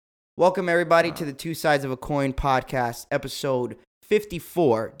Welcome, everybody, to the Two Sides of a Coin podcast, episode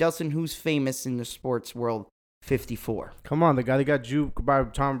 54. Delson, who's famous in the sports world? 54. Come on, the guy that got juked by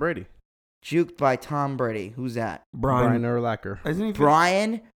Tom Brady. Juked by Tom Brady. Who's that? Brian Urlacher.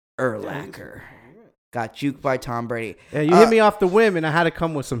 Brian Urlacher. Got juked by Tom Brady. Yeah, you hit me off the whim, and I had to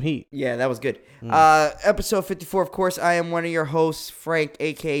come with some heat. Yeah, that was good. Episode 54, of course, I am one of your hosts, Frank,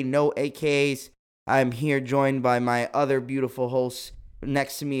 a.k.a. No AKAs. I'm here joined by my other beautiful hosts.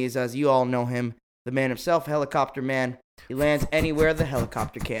 Next to me is, as you all know him, the man himself, Helicopter Man. He lands anywhere the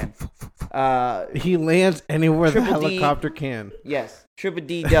helicopter can. He lands anywhere the Triple D. helicopter can. Yes, Triple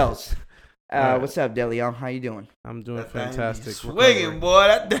D Dels. What's up, Delion? How you doing? I'm doing fantastic. Swinging, boy.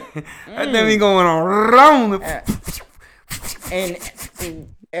 That thing be going around.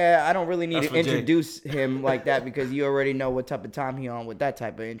 I don't really need That's to for Jay. introduce him like that because you already know what type of time he on with that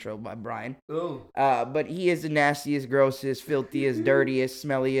type of intro by Brian. Ooh. But he is the nastiest, grossest, filthiest, dirtiest,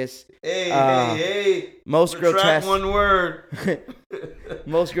 smelliest. Hey. Most Retract grotesque. one word.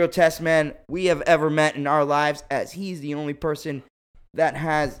 Most grotesque man we have ever met in our lives, as he's the only person that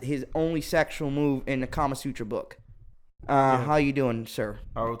has his only sexual move in the Kama Sutra book. How you doing, sir?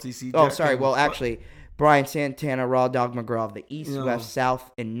 ROTC. Oh, sorry. Well, actually, Brian Santana, Raw Dog McGraw of the East, West, South,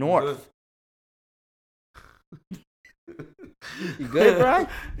 and North. You good, Brian?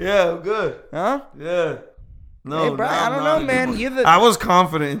 Yeah, I'm good. Huh? Yeah. No, Hey, Brian, nah, I don't nah, know, man. You're the... I was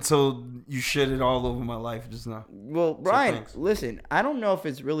confident until you shit it all over my life just now. Well, Brian, thanks. listen, I don't know if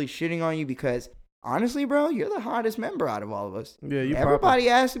it's really shitting on you because, honestly, bro, you're the hottest member out of all of us. Yeah, you Everybody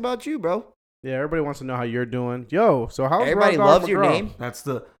asks about you, bro. Yeah, everybody wants to know how you're doing. Yo, so how's Everybody Raw Dog loves your McGraw? name. That's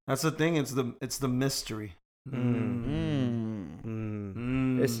the thing. It's the mystery.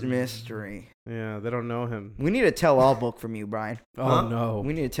 It's a mystery. Yeah, they don't know him. We need a tell-all book from you, Brian. Oh Huh? no,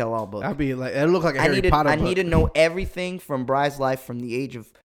 We need a tell-all book. that'd be like it look like a Harry Potter I book. need to know everything from Brian's life from the age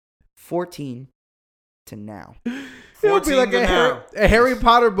of 14 to now. It'll be like a Harry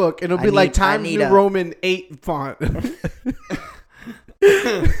Potter book, and it'll be like Times New Roman 8 font.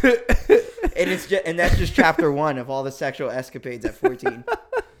 And that's just chapter 1 of all the sexual escapades at 14.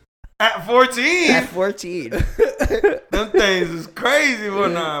 At 14? At 14. Them things is crazy, but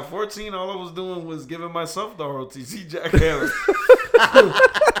nah. 14, all I was doing was giving myself the ROTC jackhammer.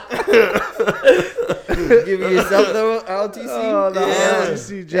 Giving yourself the LTC? Oh, the Yeah.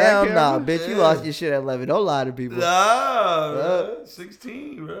 ROTC Hell jackhammer. nah, bitch. You Yeah. lost your shit at 11. Don't lie to people. Nah, bro.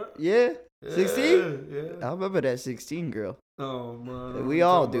 16, bro. Yeah? 16? Yeah. I remember that 16 girl. Oh, man. We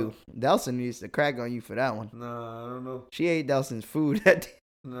all do. Delson used to crack on you for that one. Nah, I don't know. She ate Delson's food.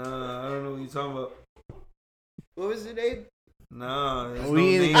 Nah, I don't know what you're talking about. What was her name? Nah. there's We no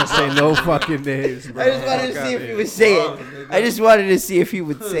ain't name gonna say out no there. fucking names, bro. I just wanted to Fuck see outta if he here. would say Wow, it. nigga. I just wanted to see if he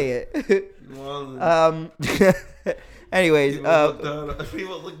would say it. Wow. Anyways,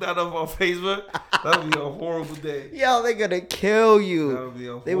 People look that up on Facebook. That would be a horrible day. yo, they're gonna kill That you. would be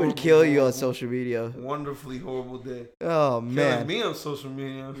a They would horrible, kill you on horrible, social media. Wonderfully horrible day. Oh Killing man. me on social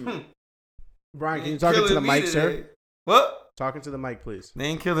media. Brian, can you Ain't talk into killing the me mic, sir? today. What? Talking to the mic, please. They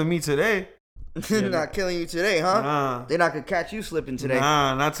ain't killing me today. They're not killing you today, huh? Nah. They're not gonna catch you slipping today.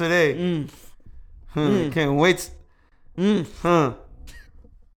 Nah, not today. Can't wait. Huh.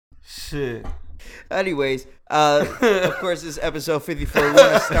 Shit. Anyways, of course, this is episode 54. We want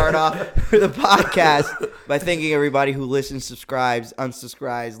to start off the podcast by thanking everybody who listens, subscribes,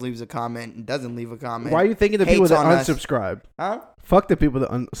 unsubscribes, leaves a comment, and doesn't leave a comment. Why are you thinking the people Hates that on us. unsubscribe? Huh? Fuck the people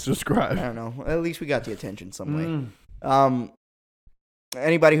that I unsubscribe. don't know. At least we got the attention some way.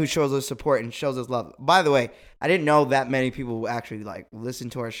 Anybody who shows us support and shows us love. By the way, I didn't know that many people actually like listen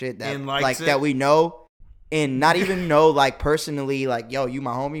to our shit that And likes like it. that we know and not even know like personally like yo you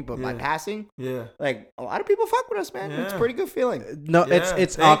my homie, but by Yeah. passing Yeah. like a lot of people fuck with us, man. It's a Yeah. pretty good feeling. No, Yeah,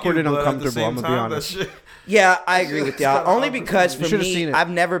 it's thank awkward you, and but at the uncomfortable. same I'm gonna be time, that honest. shit- Yeah, I agree with y'all. It's Only not because You for should've seen me, it. I've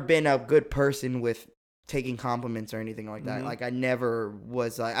never been a good person with taking compliments or anything like that. Mhm. Like I never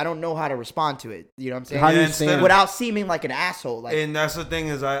was like I don't know how to respond to it. You know what I'm saying? How do you Yeah, instead stand? of- Without seeming like an asshole. Like And that's the thing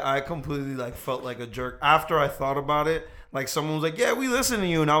is I completely like felt like a jerk after I thought about it. Like someone was like, "Yeah, we listen to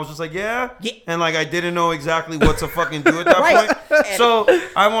you," and I was just like, "Yeah," Yeah. and like I didn't know exactly what to fucking do at that Right. point. So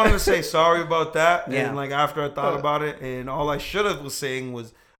I wanted to say sorry about that. Yeah. And like after I thought about it, and all I should have was saying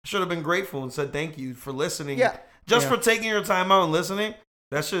was I should have been grateful and said thank you for listening. Yeah. Just Yeah. for taking your time out and listening.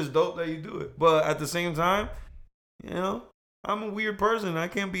 That shit's dope that you do it. But at the same time, you know, I'm a weird person. I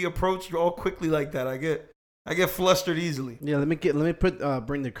can't be approached all quickly like that. I get. I get flustered easily. Yeah, let me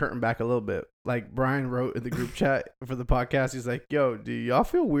bring the curtain back a little bit. Like Brian wrote in the group chat for the podcast, he's like, "Yo, do y'all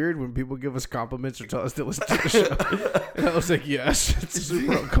feel weird when people give us compliments or tell us to listen to the show?" And I was like, "Yes, it's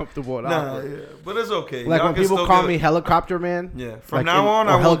super uncomfortable and awkward." Yeah, but it's okay. Like when people call me helicopter man. Yeah, from now on,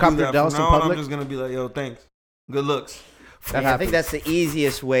 I won't do that. From now on, I'm just gonna be like, "Yo, thanks, good looks." I think that's the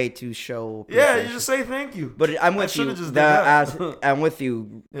easiest way to show. Yeah, you just say thank you. But I'm with you. I'm with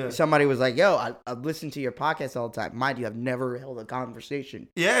you. Yeah. Somebody was like, "Yo, I listen to your podcast all the time." Mind you, I've never held a conversation.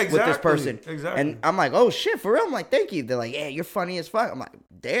 With this person. Exactly. And I'm like, "Oh shit, for real?" I'm like, "Thank you." They're like, "Yeah, you're funny as fuck." I'm like,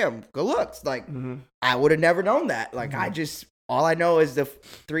 "Damn, good looks." Like, I would have never known that. Like, all I know is the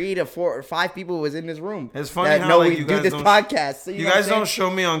 3 to 4 or 5 people was in this room. It's funny how like, you guys do this podcast. So you guys don't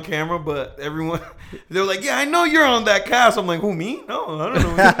show me on camera, but everyone they're like, "Yeah, I know you're on that cast." I'm like, "Who, me? No, I don't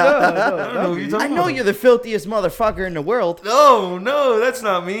know. I don't know who you're talking about. You're the filthiest motherfucker in the world." No, that's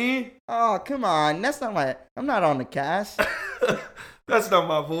not me. Oh, come on, that's not my. I'm not on the cast. That's not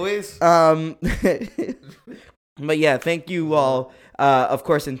my voice. But yeah, thank you all, of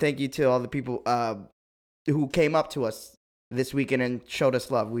course, and thank you to all the people who came up to us this weekend and showed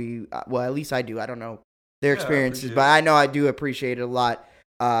us love. Well, at least I do. I don't know their experiences, but I know I do appreciate it a lot.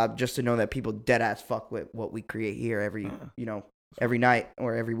 Just to know that people dead ass fuck with what we create here every night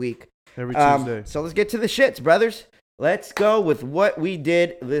or every week, every Tuesday. So let's get to the shits, brothers. Let's go with what we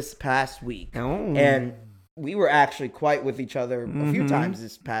did this past week, and we were actually quite with each other a few times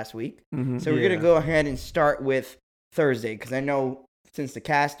this past week. So we're gonna go ahead and start with Thursday because I know since the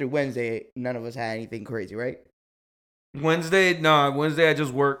cast through Wednesday, none of us had anything crazy, right? Wednesday I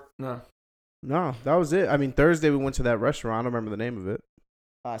just worked. No, that was it. I mean, Thursday we went to that restaurant. I don't remember the name of it.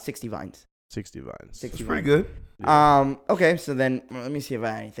 60 Vines. 60 Vines. That's pretty good. Yeah. Okay, so then let me see if I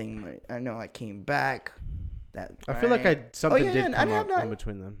had anything. I know I came back. I feel like something did come up in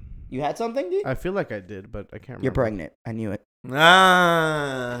between them. You had something, dude? I feel like I did, but I can't remember. You're pregnant. I knew it.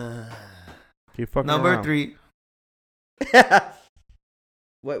 Keep fucking number around. 3.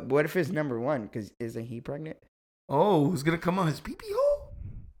 What if it's number 1? Because isn't he pregnant? Oh, who's gonna come on his pee hole?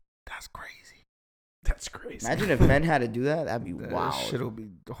 That's crazy. Imagine if men had to do that. That'd be wild. Shit'll be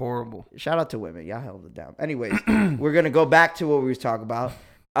horrible. Shout out to women. Y'all held it down. Anyways, we're gonna go back to what we was talking about.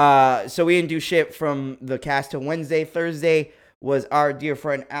 So we didn't do shit from the cast till Wednesday. Thursday was our dear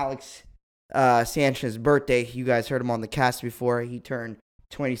friend Alex Sanchez's birthday. You guys heard him on the cast before. He turned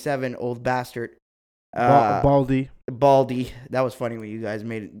 27. Old bastard. Baldy. That was funny when you guys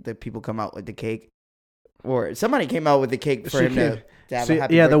made the people come out with the cake. Or somebody came out with the cake for him to have a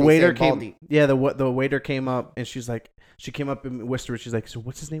happy birthday. The waiter came. Baldy. Yeah, the waiter came up and she came up and whispered. She's like, "So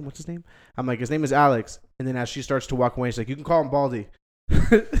what's his name? I'm like, "His name is Alex." And then as she starts to walk away, she's like, "You can call him Baldy."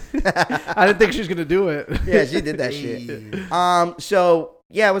 I didn't think she was gonna do it. Yeah, she did that shit. So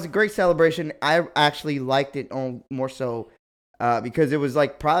yeah, it was a great celebration. I actually liked it more so because it was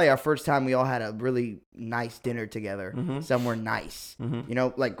like probably our first time we all had a really nice dinner together somewhere nice. You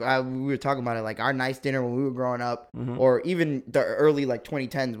know, like we were talking about it, like our nice dinner when we were growing up, or even the early like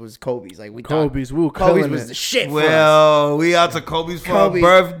 2010s was Kobe's. Like Kobe's was the shit. Well, we out to Kobe's for our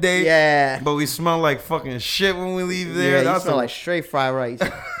birthday. Yeah, but we smell like fucking shit when we leave there. Yeah, you smell like straight fried rice.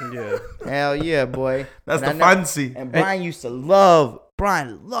 Yeah, hell yeah, boy. That's the fancy. And Brian used to love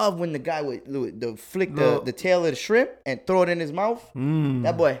when the guy would flick the tail of the shrimp and throw it in his mouth.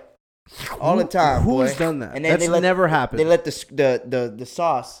 That boy, all the time. Who's done that? And that's never happened. They let the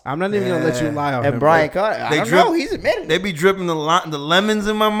sauce. I'm not even gonna let you lie on him. And Brian caught it. I don't know. He's admitted. They be dripping the lemons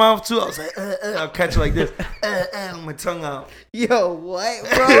in my mouth too. I was like, I'll catch it like this, my tongue out. Yo, what,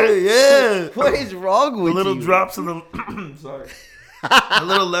 bro? Yeah. What is wrong with you? The little drops of the sorry, the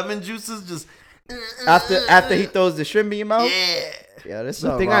little lemon juices just after he throws the shrimp in your mouth. Yeah, that's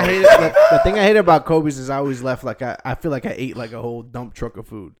the thing I hated. The thing I hated about Kobe's is I always left like I feel like I ate like a whole dump truck of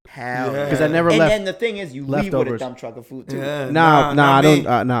food. Hell, because I never left. And then the thing is, you leave with a dump truck of food too. Yeah, I don't.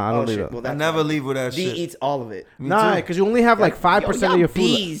 I don't leave it. Well, I never leave with that shit. D eats all of it. Nah, because you only have like 5% of your food.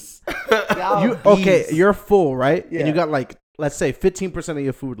 Bees. You're full, right? Yeah. And you got like, let's say 15% of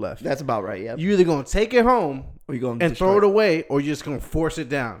your food left. That's about right. Yeah. You either gonna take it home. Or you and throw it away, or you're just gonna force it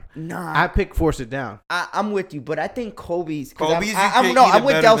down. Nah, I pick force it down. I'm with you, but I think Kobe's. I'm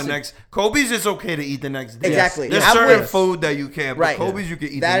with Delson. Kobe's it's okay to eat the next day. Exactly. There's certain food that you can't. But Kobe's you can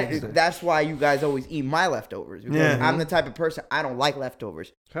eat the next day. That's why you guys always eat my leftovers. Because I'm the type of person I don't like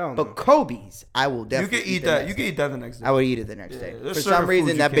leftovers. Hell no. But Kobe's, I will definitely. You can eat that. You can eat that the next day. I would eat it the next day. For some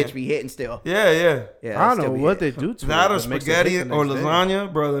reason, that bitch be hitting still. Yeah. I don't know what they do to that or spaghetti or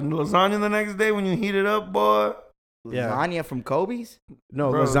lasagna, brother. Lasagna the next day when you heat it up, boy. Lasagna from Kobe's?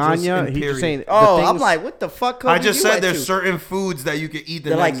 No, Bro, just lasagna. in He's period. just saying. Oh, the I'm things- like, what the fuck, Kobe? I just you said went there's to? certain foods that you can eat the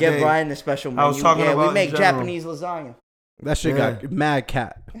They're like, next give day. Brian the special menu. I was talking yeah, about we in make general. Japanese lasagna. that shit got mad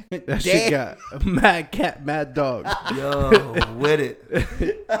cat. That shit Damn. got mad cat, mad dog. Yo, with it.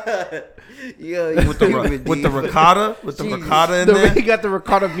 Yo, With the ricotta? With the Jesus. ricotta in The there? way he got the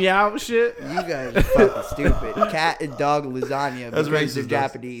ricotta meow shit. You guys are fucking stupid. Cat and dog lasagna That's because they're racist,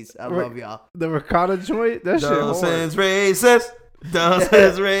 Japanese. I love y'all. The ricotta joint. That shit hard. Dawson's racist.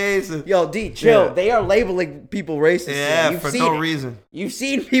 Dawson's racist. Yo, D, chill. Yeah. They are labeling people racist. Yeah, You've for seen no it. reason. You've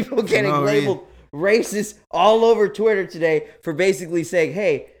seen people getting no labeled racist all over Twitter today for basically saying,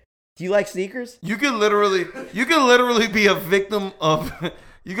 "Hey, do you like sneakers?" You can literally be a victim of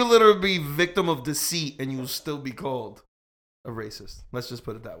you can literally be victim of deceit and you will still be called a racist. Let's just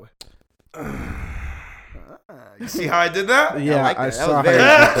put it that way. You see how I did that? Yeah, like I that. That saw was very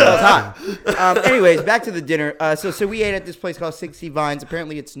how that was hot. Anyways, back to the dinner. So we ate at this place called 60 Vines.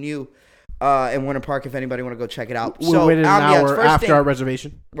 Apparently, it's new in Winter Park. If anybody want to go check it out. we So waited an ambiance, hour first after thing- our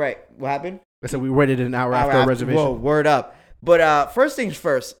reservation. Right. What happened? I said we waited an hour after our reservation. Whoa, word up. But first things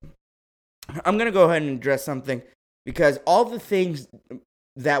first, I'm gonna go ahead and address something because all the things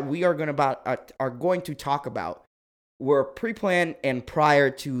that we are are going to talk about were pre-planned and prior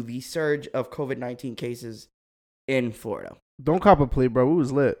to the surge of COVID-19 cases in Florida. Don't cop a plea, bro. We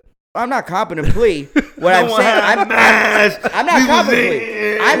was lit. I'm not copping a plea. What I'm saying, I'm not copping a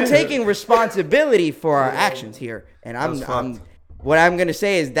plea. I'm taking responsibility for our actions here, and what I'm gonna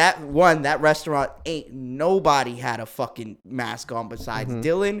say is that restaurant ain't nobody had a fucking mask on besides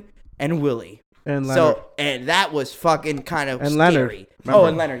Dylan and Willie. And Leonard. And that was fucking kind of And scary. Leonard. Oh,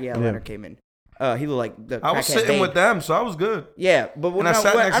 and Leonard, Leonard came in. He looked like the I was crackhead sitting Bane. with them, so I was good. Yeah, but And I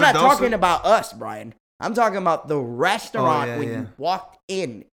sat next I'm to not Dawson. talking about us, Brian. I'm talking about the restaurant yeah, when yeah. you walked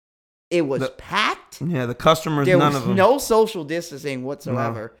in. It was packed. Yeah, the customers, There none was of them. no social distancing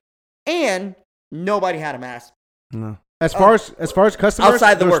whatsoever, and nobody had a mask, No. As far as customers,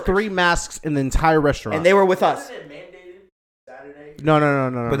 Outside the there's workers. 3 masks in the entire restaurant. and they were with us.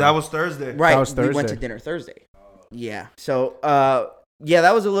 No. But that was Thursday. Right, That was we went Thursday. to dinner Thursday. Yeah, so yeah,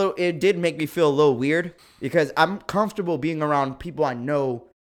 that was a little. It did make me feel a little weird because I'm comfortable being around people I know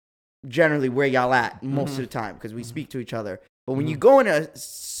generally where y'all at most of the time because we speak to each other. But when you go in a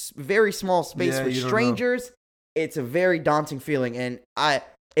very small space Yeah, with you don't strangers, it's a very daunting feeling, and it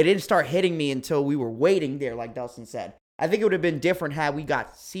didn't start hitting me until we were waiting there, like Dustin said. I think it would have been different had we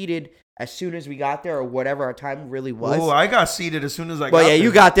got seated as soon as we got there or whatever our time really was. Oh, I got seated as soon as I got Well, yeah, there.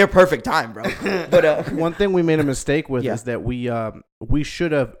 you got there perfect time, bro. But One thing we made a mistake with Yeah. is that we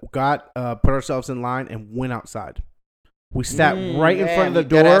should have put ourselves in line and went outside. We sat right in front of the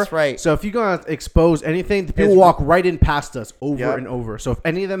door. That's right. So if you're gonna expose anything, the people It's- walk right in past us over Yep. and over. So if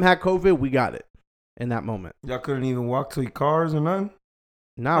any of them had COVID, we got it in that moment. Y'all couldn't even walk to your cars or nothing?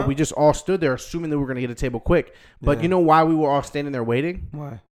 Nah, we just all stood there assuming that we were gonna get a table quick. But Yeah. you know why we were all standing there waiting?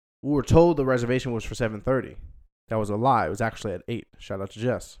 Why? We were told the reservation was for 7:30. That was a lie. It was actually at 8. Shout out to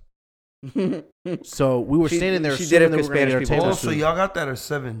Jess. So we were She- standing there she did assuming it that we for were gonna get our Spanish people. table Oh, so soon. y'all got that at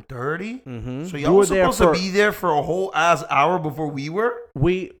 7:30? Mm-hmm. So y'all were supposed to be there for a whole ass hour before we were?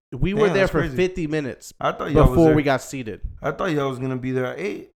 We were Damn, there that's for crazy. 50 minutes I thought y'all was before there. we got seated. I thought y'all was gonna be there at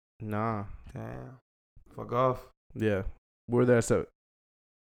 8. Nah. Damn. Fuck off. Yeah. We were there so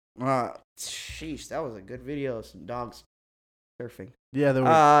sheesh, that was a good video of some dogs surfing. yeah, they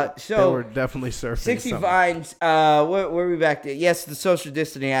were So definitely surfing. 60 something. Vines. Where are we back to? Yes, the social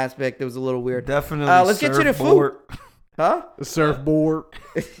distancing aspect. That was a little weird. Definitely. Let's get to the surfboard. Huh? The surfboard.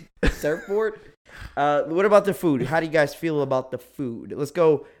 Surfboard. What about the food? How do you guys feel about the food? Let's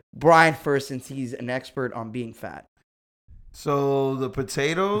go Brian first, since he's an expert on being fat. So the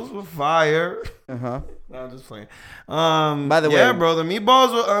potatoes were fire. Uh-huh. No, I'm just playing. By the yeah, way- bro, the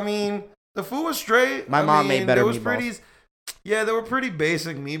meatballs were, I mean, the food was straight. My mom made better there was meatballs. Yeah, they were pretty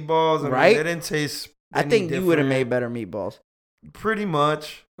basic meatballs. I mean, Right? they didn't taste I any think you would have different. made better meatballs. Pretty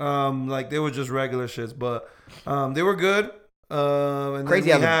much. Like they were just regular shits, but they were good. And Crazy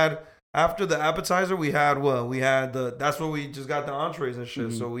then we how had after the appetizer, we had what? We had that's what we just got the entrees and shit.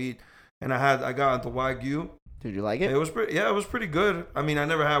 Mhm. So I got the Wagyu. Did you like It it? was it was pretty good. I mean, I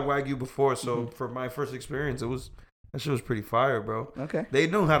never had Wagyu before, so Mm-hmm. for my first experience, that shit was pretty fire, bro. Okay. They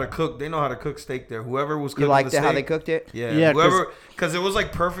know how to cook. They know how to cook steak there. Whoever was cooking You liked the it steak, how they cooked it? Yeah, Yeah, whoever, because it was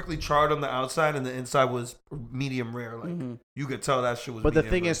like perfectly charred on the outside and the inside was medium rare. Like Mhm. you could tell that shit was. But the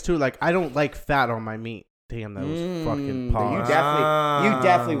medium thing rare. is too, like I don't like fat on my meat. Damn, that was fucking You pog.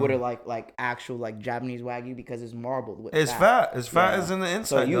 definitely would have like actual like Japanese Wagyu because it's marbled with it's fat. It's fat Yeah. as in the So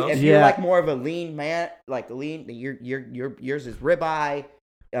inside. you, though. if you're Yeah. like more of a lean man, like lean, yours is ribeye.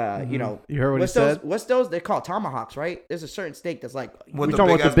 You know, You heard what he what's those? said? What's those? They're called tomahawks, right? There's a certain steak that's like. With We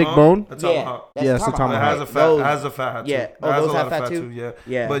talking about the ass big bone? That's Yeah, tomahawk. that's Yeah, a it's a tomahawk. It tomahawk. has a fat. Those- It has a fat Yeah. too. Oh, It has those a lot have of fat fat too? too. Yeah.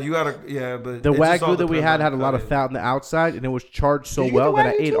 Yeah. But you gotta. Yeah. But The it just all Wagyu that we depends had on had a the lot of cut. fat on the outside, and it was charged so Did you get well the that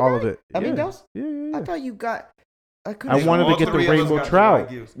I Wagyu ate too, all of Brian? it. I mean, Yeah. those. Yeah. I thought you got. I wanted to All get the three of us rainbow got the trout.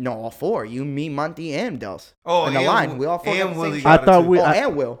 Wagyus. No, all four. You, me, Monty, and Dels. Oh, in the and line. We all four got and the same Willie shit. I got it thought too. we. Oh, I,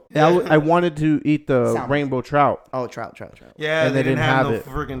 and Will. I wanted to eat the Salmon. rainbow trout. Oh, trout. Yeah, And they didn't have no it.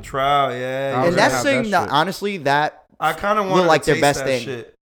 freaking trout. Yeah. I was And gonna that's have saying that that shit. honestly, that I kind of look wanted like to their taste best that thing.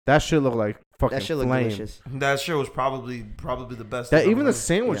 shit. That shit looked like fucking that shit look flame. delicious. That shit was probably the best. That thing even the I've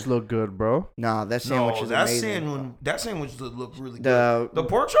sandwich Yeah. looked good, bro. Nah, that sandwich No, is that amazing. sandwich looked really The- good. The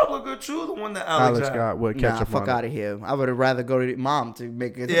pork chop looked good too. The one that Alex Alex had. got with Nah, ketchup fuck on out it. of here. I would have rather go to mom to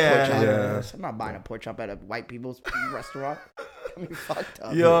make it a Yeah, pork chop. yeah. I'm not buying a pork chop at a white people's restaurant. I mean, fucked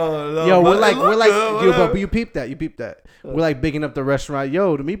up. Yo, no, Yo, but we're it like, looked good, yo, whatever. but you peeped that. We're like bigging up the restaurant.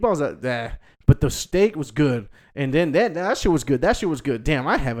 Yo, the meatballs are there, but the steak was good, and then that shit was good. That shit was good. Damn,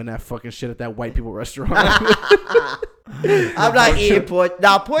 I having that fucking shit at that white people restaurant. I'm not eating pork.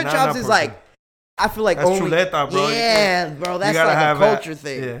 Now, pork Nah, chops not is pork like, chop. I feel like That's only. chuleta, bro. You Yeah, bro, that's gotta like a have that. culture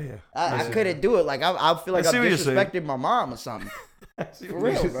thing. Yeah. I couldn't do it. Like I feel like I I'm see what you're saying. disrespecting my mom or something. For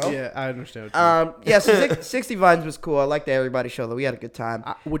real, bro. yeah, I understand. What you mean. Yeah, so 60 Vines was cool. I liked the everybody show though. We had a good time.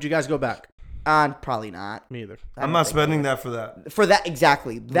 Would you guys go back? Probably not. Me either. I I'm don't not think spending that for that. for that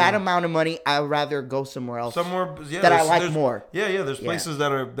exactly that amount of money. I'd rather go somewhere else Somewhere, yeah, that I there's- like there's- more Yeah. There's Yeah. places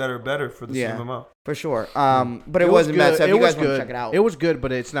that are better for the Yeah. same amount. for sure. But it wasn't bad. So if you guys want to check it out, It was good,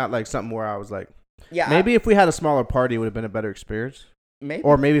 but it's not like something where I was like, yeah, maybe if we had a smaller party, it would have been a better experience. maybe.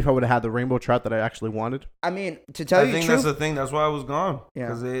 Or maybe if I would have had the rainbow trout that I actually wanted. I mean, to tell I you the think truth, that's the thing. That's why I was gone. Yeah.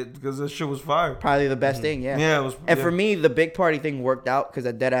 Because this shit was fire. probably the best thing. Yeah. Yeah, it was. And yeah. for me, the big party thing worked out because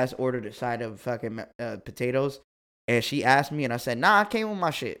I dead ass ordered a side of fucking potatoes, and she asked me, and I said, "Nah, I came with my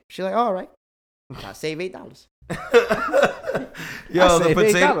shit." She's like, "All right, I save $8." Yo, I the saved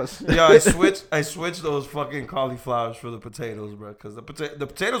potato. $8. Yo, I switched those fucking cauliflowers for the potatoes, bro. Because the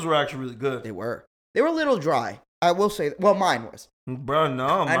potatoes were actually really good. They were a little dry. I will say. Well, mine was. Bro, no,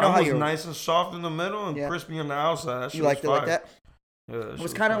 I mine know how was you're- nice and soft in the middle and Yeah. crispy on the outside. That shit You was liked it like fire. that? Yeah, that It shit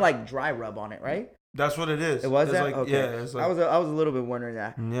was kind of fire. like dry rub on it, right? That's what it is. It was It's that. like, Okay. Yeah, it's like, I was a little bit wondering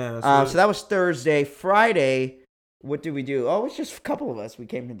that. yeah. That's what So that was Thursday. Friday, what did we do? Oh, it was just a couple of us. We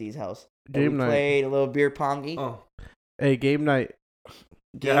came to Dee's house. And Game we night. played a little beer pongy. Oh, Hey, game night.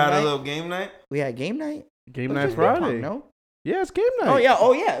 you Game had night? a little game night. We had game night. Game It was night just beer pong, Friday. no? Yeah, it's game night.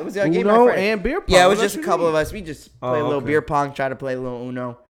 Oh yeah. It was a game night Uno Friday. and beer pong. Yeah, it was What just a else couple you of us. We just Oh, played a little okay. beer pong, tried to play a little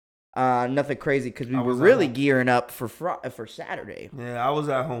Uno. Nothing crazy because we I were was at really home. gearing up for Saturday. Yeah, I was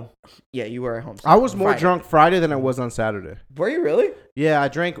at home. Yeah, you were at home. I was more Friday. drunk Friday than I was on Saturday. Were you really? Yeah, I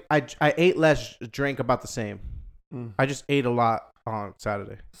drank. I ate less, drank about the same. Mm. I just ate a lot on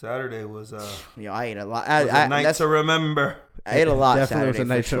Saturday. Saturday was Yeah, I ate a lot. was a night to remember. I ate a lot Definitely was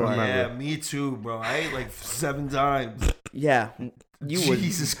Saturday a night for to sure. remember. Yeah, me too, bro. I ate like 7 times. Yeah, you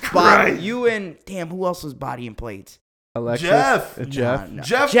Jesus was Christ. You and damn, who else was bodying plates? Alexis, Jeff. Jeff. No.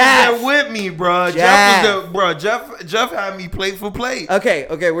 Jeff was Jeff. there with me, bro. Jeff. Jeff was there, bro. Jeff had me plate for plate. Okay,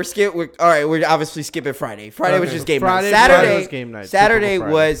 we're all right. We're obviously skipping Friday. Friday was Okay. just game Friday- night. Friday Saturday was game night. Saturday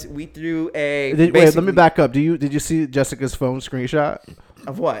Typical was we threw a. Wait, let me basically- back up. Did you see Jessica's phone screenshot?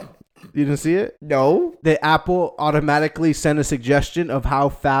 Of what? You didn't see it? No. The Apple automatically sent a suggestion of how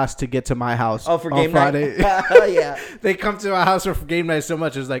fast to get to my house. Oh, for on game Friday. night. Oh yeah. They come to our house for game night so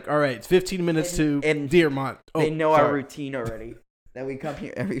much. It's like, all right, it's 15 minutes to and Dearmont. Oh, They know our sorry. routine already. That we come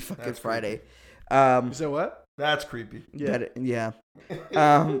here every fucking That's Friday. You said what? That's creepy. Yeah.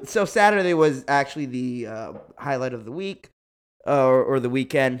 So Saturday was actually the highlight of the week, or the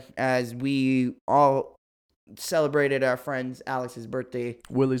weekend, as we all celebrated our friend's Alex's birthday,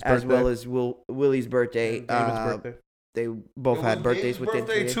 Willie's birthday. as well as Willie's birthday. And David's birthday. They both It had was birthdays Dave's within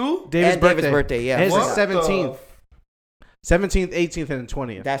birthday 3 days. too. David's And birthday. David's birthday, yeah. His What? is 17th. 17th, 18th, and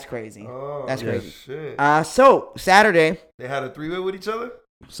 20th. That's crazy. Oh, That's yeah, crazy. Shit. So Saturday, They had a 3-way with each other.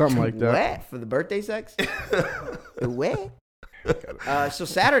 Something like that. what for the birthday sex? What? So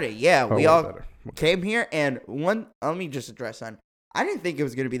Saturday, yeah, Oh, we way all better. came here, and let me just address son. I didn't think it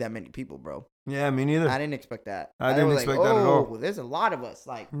was gonna be that many people, bro. Yeah, me neither. I didn't expect that. I didn't was expect that at all. "Oh, there's a lot of us.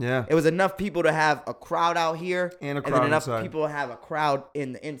 Like, Yeah, it was enough people to have a crowd out here, and a and then crowd enough inside. people to have a crowd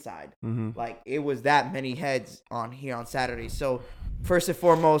in the inside. Mm-hmm. Like, it was that many heads on here on Saturday. So, first and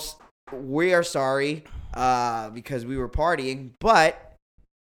foremost, we are sorry because we were partying, but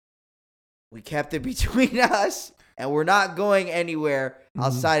we kept it between us, and we're not going anywhere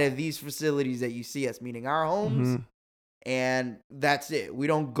outside of these facilities that you see us, meaning our homes. Mm-hmm. And that's it. We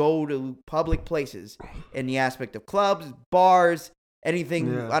don't go to public places in the aspect of clubs, bars,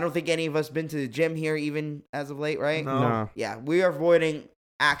 anything. Yeah. I don't think any of us been to the gym here even as of late, right? No. Yeah, we are avoiding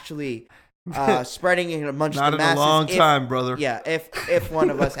actually spreading it amongst Not the in masses. a long if- time, brother. Yeah, if one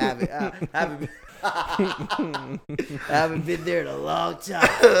of us haven't haven't been there in a long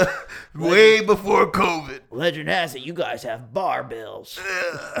time. Way before COVID. Legend has it, you guys have barbells.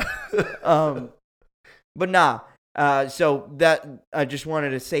 But nah. So that I just wanted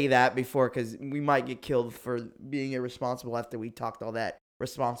to say that before, because we might get killed for being irresponsible after we talked all that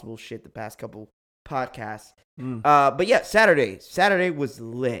responsible shit the past couple podcasts. But yeah, Saturday was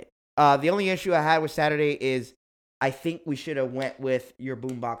lit. The only issue I had with Saturday is I think we should have went with your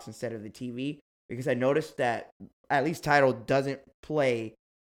boombox instead of the TV, because I noticed that at least Tidal doesn't play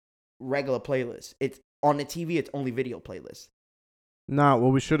regular playlists. It's on the TV. It's only video playlists. Nah,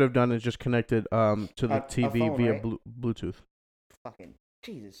 what we should have done is just connected to the A TV phone, via right? Bluetooth. Fucking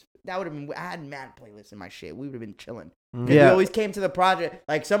Jesus, that would have been. I had mad playlists in my shit. We would have been chilling. Yeah. We always came to the project.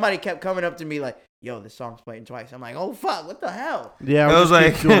 Like somebody kept coming up to me like, "Yo, this song's playing twice." I'm like, "Oh fuck, what the hell?" Yeah, It we was just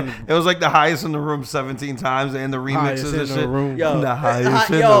like keep doing it was like the highest in the room 17 times and the highest remixes in and the shit. room. Yo, The highest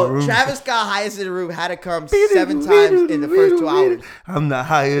in yo, the room. Travis Scott highest in the room had to come 7 times in the first 2 hours. I'm the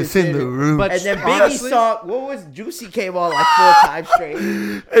highest in the room. But- And then Honestly- Biggie's song, what was Juicy, came on like 4 times straight.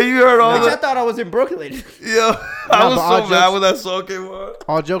 Which Hey, you heard all I that? thought I was in Brooklyn. Yo, I was but all so mad jokes- when that song came on.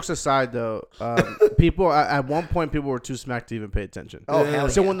 All jokes aside, though, people at one point people were too smacked to even pay attention. Oh, Yeah. hell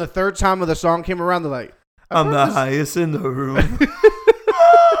So yeah. when the third time of the song came around, they're like, I'm the highest in the room.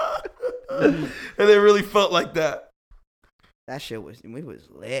 And it really felt like that. That shit was, we was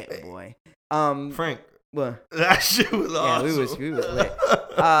lit, boy. Frank, Well, that shit was yeah, awesome. we was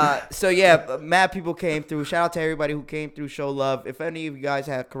lit. So yeah, mad people came through. Shout out to everybody who came through. Show love. If any of you guys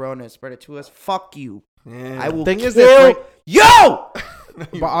have corona and spread it to us, fuck you. Yeah. I will Thing kill is that Frank- yo.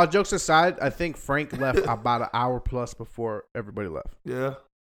 but all jokes aside, I think Frank left about an hour plus before everybody left. Yeah.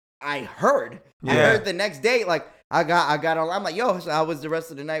 I heard. I Yeah. heard the next day. Like I got on. I'm like, yo, so how was the rest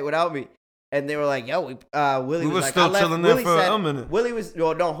of the night without me? And they were like, yo, Willie We was were like, still I left. chilling there Willie for said, a minute. Willie was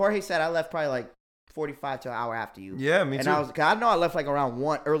no. Jorge said I left probably like 45 to an hour after you. Yeah, me and too. I know I left like around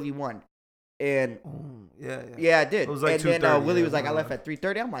early 1. And yeah. yeah, I did. It was like and then 2:30, Willie yeah, was like, I something left at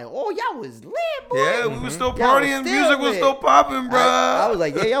 3:30. I'm like, oh, y'all was lit, boy. Yeah, we were still Y'all was partying. still Music was lit. still popping, bro. I was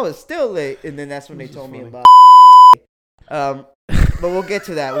like, yeah, y'all was still lit. And then that's when they This is told me funny. about. But we'll get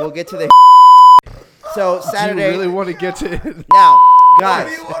to that. We'll get to the. So Do you Saturday. really want to get to it? Now, What do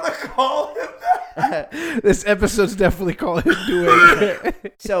guys. you want to call him that? This episode's definitely called him do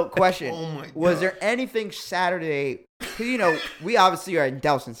it. So, question: Oh my was God. there anything Saturday? Because you know, we obviously are at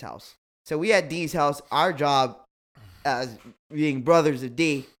Delson's house, so we at D's house. Our job, as being brothers of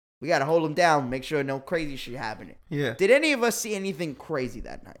D, we gotta hold him down, make sure no crazy shit happening. Yeah. Did any of us see anything crazy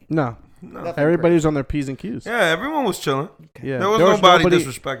that night? No, No. Nothing everybody was on their P's and Q's. Yeah, everyone was chilling. Yeah, There was nobody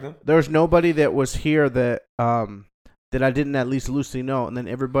disrespecting. There was nobody that was here that that I didn't at least loosely know, and then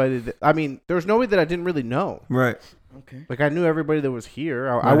everybody that there was nobody that I didn't really know. Right. Okay. Like I knew everybody that was here.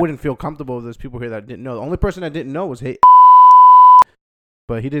 I Right. wouldn't feel comfortable if there's people here that I didn't know. The only person I didn't know was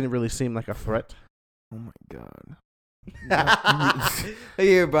but he didn't really seem like a threat. Oh my God.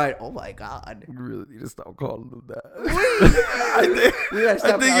 You're right. Oh my God. You really need to stop calling him that. We gotta I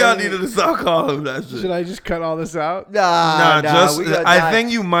stop think y'all calling needed him- to stop calling him that shit. Should I just cut all this out? Nah, Just we gonna I die.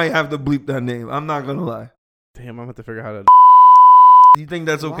 think you might have to bleep that name. I'm not gonna lie. Damn, I'm gonna have to figure out how to. Do you think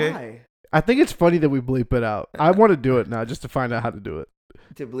that's okay? Why? I think it's funny that we bleep it out. I want to do it now just to find out how to do it.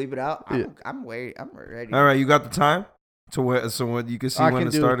 To bleep it out. Yeah. I'm ready. I'm ready. All right, you got the time to where so what you can see I when can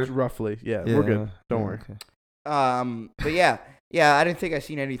it do started. it roughly. Yeah, we're good. Don't worry. Okay. But yeah, I didn't think I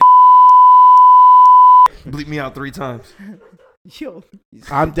seen any. Bleep me out 3 times. Yo,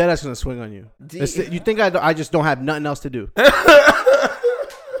 I'm dead ass gonna swing on you. You think I just don't have nothing else to do?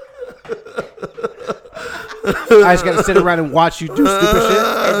 I just gotta sit around and watch you do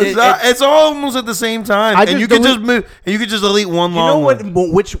stupid shit. It's almost at the same time, I and just you could delete- just move, and you could just delete one You know long what?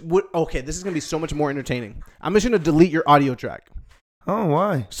 one. Okay, this is gonna be so much more entertaining. I'm just gonna delete your audio track. Oh,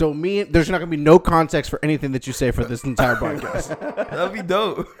 why? So there's not gonna be no context for anything that you say for this entire podcast. That'd be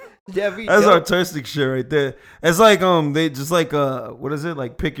dope. Debbie, That's yo, artistic shit right there. It's like they just like what is it,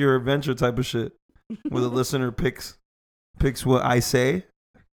 like pick your adventure type of shit, where the listener picks what I say.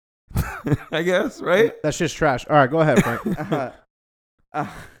 I guess, right? That's just trash. All right, go ahead, Frank.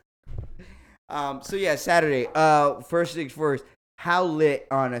 So yeah, Saturday. First things first. How lit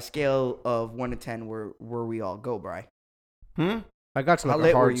on a scale of 1 to 10 were we all? Go, Bri. I got to How like a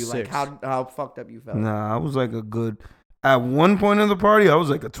lit were hard you? 6. Like how fucked up you felt? Nah, I was like a good. At one point in the party, I was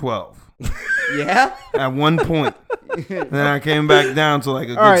like a 12. Yeah. At one point, then I came back down to like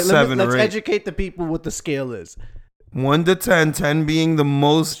a good All right, 7 let's or 8. educate the people what the scale is. 1 to 10, 10 being the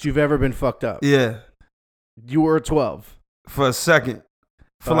most. You've ever been fucked up. Yeah, You were a 12. for a second.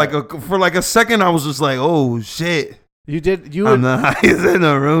 For Alright. like a second, I was just like, "Oh shit, You did. You I'm would, the highest in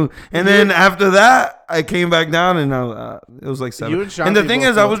the room." And then after that, I came back down, and it was like 7. You and And Shanti the thing both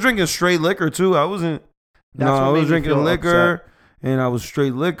is, I felt- was drinking straight liquor too. I wasn't. That's No, what I made was me drinking feel liquor, and I was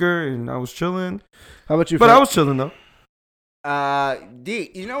straight liquor, and I was chilling. How about you? But Frank? I was chilling though.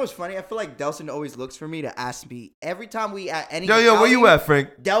 D, you know what's funny? I feel like Delson always looks for me to ask me every time we at any. Yo, where you at, Frank?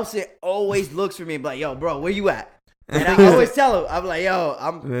 Delson always looks for me and be like, "Yo, bro, where you at?" And I always tell him, I'm like, "Yo,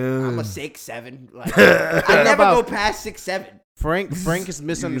 I'm a 6, 7. Like, I never go past 6, 7." Frank is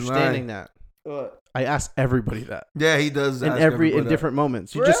misunderstanding that. I ask everybody that Yeah, he does. in ask in everybody that. different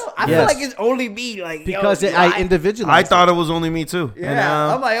moments. You For just real? I yes. feel like it's only me. Like because yo, I individualized. I thought it was only me too. Yeah, And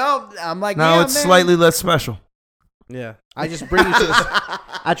now, I'm like, oh, now yeah, it's man. slightly less special. Yeah, I just bring you to this.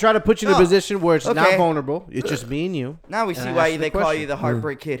 I try to put you in a Oh, position where it's not okay. vulnerable. It's just me and you. Now we And see I why asked the they call question. you the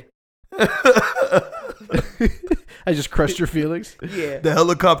Heartbreak Kid. I just crushed your feelings. Yeah. The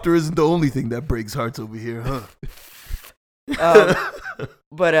helicopter isn't the only thing that breaks hearts over here, huh?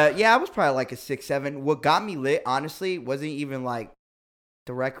 But yeah, I was probably like a 6, 7. What got me lit, honestly, wasn't even like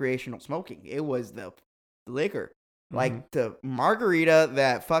the recreational smoking. It was the liquor. Like the margarita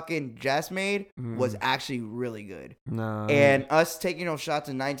that fucking Jess made was actually really good. Nah. And us taking those shots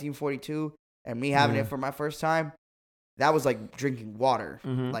in 1942 and me having Yeah. it for my first time, that was like drinking water.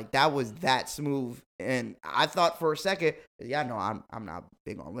 Mhm. Like that was that smooth. And I thought for a second, yeah, no, I'm not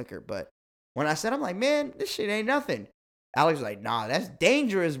big on liquor, but when I said, I'm like, man, this shit ain't nothing. Alex was like, nah, that's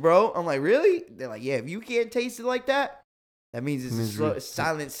dangerous, bro. I'm like, really? They're like, yeah, if you can't taste it like that, that means it's a slow,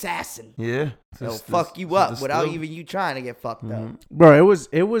 silent assassin. Yeah. It'll fuck you up without even you trying to get fucked up. Bro, it was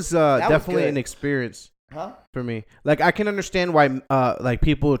was definitely good. an experience Huh? for me. Like I can understand why like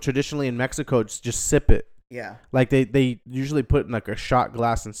people traditionally in Mexico just sip it. Yeah. Like they usually put in like a shot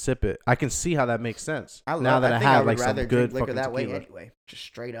glass and sip it. I can see how that makes sense. I now that I think have would like some rather good drink liquor fucking that way tequila. anyway. Just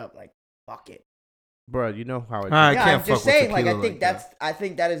straight up, like, fuck it. Bro, you know how it I Yeah, can't I'm fuck just with saying, like, I tequila think like I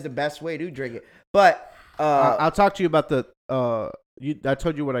think that is the best way to drink it. But I'll talk to you about the I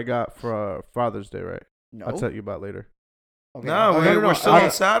told you what I got for Father's Day, right? no. I'll tell you about later. Okay. No, Okay. we're still I-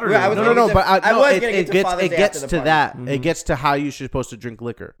 on Saturday. I was No, gonna no, get but to- I was it gonna get to gets Father's it Day gets after to the that. party. It gets to how you're supposed to drink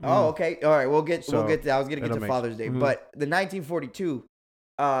liquor. Oh, okay. All right. We'll get So, to. I was gonna get it'll to make- Father's Day, Mhm. but the 1942.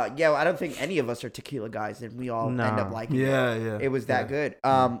 Yeah, I don't think any of us are tequila guys, and we all end up Nah. liking it. Yeah. It was that good.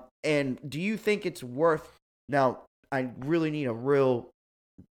 And do you think it's worth? Now, I really need a real,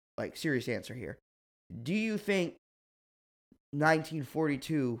 like, serious answer here. Do you think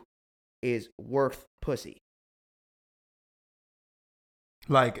 1942 is worth pussy?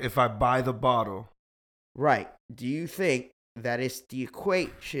 Like if I buy the bottle. Right. Do you think that it's the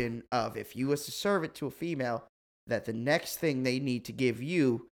equation of if you was to serve it to a female, that the next thing they need to give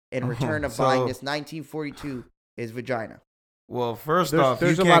you in return of buying So- this 1942 is vagina? Well, first There's- off,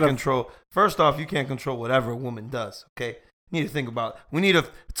 there's you a can't lot of- control. First off, you can't control whatever a woman does. Okay, you need to think about. We need to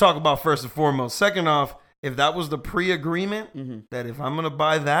talk about first and foremost. Second off, if that was the pre-agreement, Mm-hmm. that if I'm gonna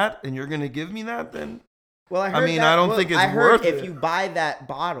buy that and you're gonna give me that, then Well, I I heard mean, that- I don't well, think it's I heard worth if it. you buy that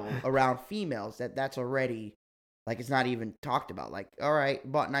bottle around females, that's already like it's not even talked about. Like, all right,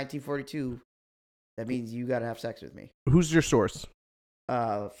 bought 1942. That means you gotta have sex with me. Who's your source?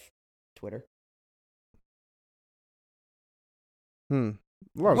 Twitter. A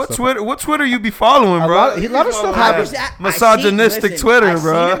lot of what stuff. Twitter? What Twitter you be following, A bro? lot- You a lot of be stuff following happens. that I misogynistic Twitter, I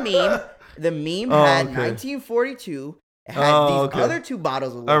bro. seen a meme. The meme Oh, had okay. 1942. It had Oh, these okay. other two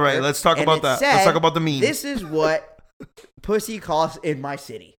bottles of liquor. All right, let's talk and about it that. said, Let's talk about the meme. This is what pussy costs in my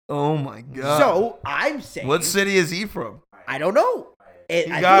city. Oh my god. So I'm saying, what city is he from? I don't know. He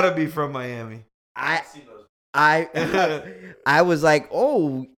gotta be from Miami. I was like,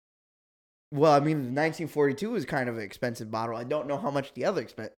 oh, well, I mean, the 1942 is kind of an expensive bottle. I don't know how much the other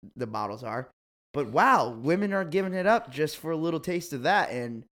the bottles are, but wow, women are giving it up just for a little taste of that,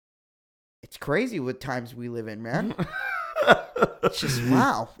 and it's crazy what times we live in, man. It's just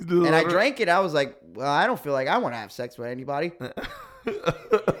wow. And I drank it. I was like, well, I don't feel like I want to have sex with anybody.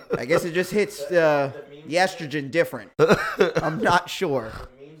 I guess it just hits the estrogen different. I'm not sure.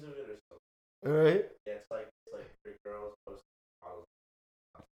 All right. It's like three girls posting bottles.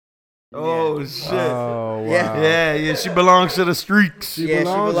 Oh shit. Oh, wow. Yeah. Yeah. She belongs to the streets. Yeah, she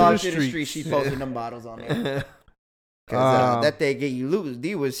belongs belongs to to the the street. streets. She posting them bottles on there. Cause that thing get you loose.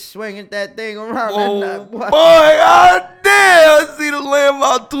 D was swinging that thing around. Oh that boy, night. god damn! I see the lamb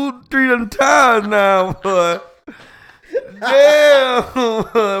about 2-3 times now, boy. Damn.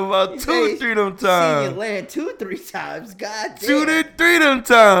 About Say, 2-3 them Seen you times. land 2-3 times. God damn. 2-3 them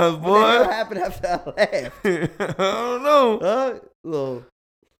times, What the hell boy. happened after I left? I don't know. Little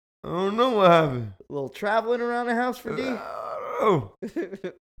I don't know what happened. traveling around the house for D. I don't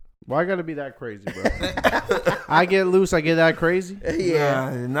know. Why gotta be that crazy, bro? I get loose, I get that crazy.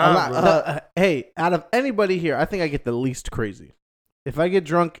 Yeah. Nah, bro. Hey, out of anybody here, I think I get the least crazy. If I get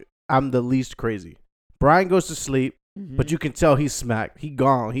drunk, I'm the least crazy. Brian goes to sleep, but you can tell he's smacked. He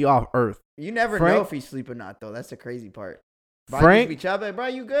gone. He off earth. You never Frank- know if he's sleep or not, though. That's the crazy part. Brian Frank- used to be chopping, bro,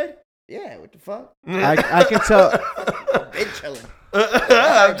 you good? Yeah, what the fuck? I can tell. Been chilling.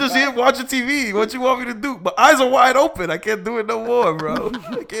 I'm just here watching TV. What you want me to do? My eyes are wide open. I can't do it no more, bro.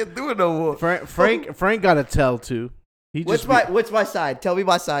 I can't do it no more. Frank got to tell too. He What's my side? Tell me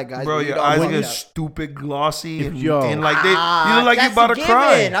my side, guys. Bro, We your don't eyes fuck get up. stupid, glossy, and, Yo. and like you look like you That's about to a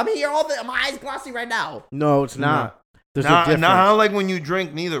cry. given. I'm here my eyes glossy right now. No, it's not. There's a Not difference. how like when you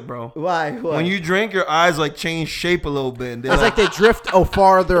drink neither, bro. Why? What? When you drink, your eyes like change shape a little bit. And they're It's like they drift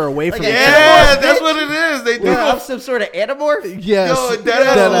farther away from Like each a- other. yeah, Animorph, that's bitch. what it is. They do. Yeah, I'm some sort of anamorph. Yes. Yo, that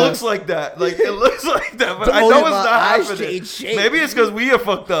That, looks like that. Like it looks like that, but I Only know it's my not eyes happening. change shape. Maybe it's because we are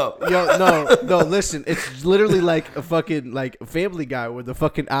fucked up. Yo, no, listen. It's literally like a fucking like Family Guy where the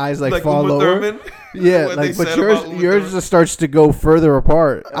fucking eyes like fall Uma lower. Thurman. Yeah, What they like but said yours about Uma yours Thurman. just starts to go further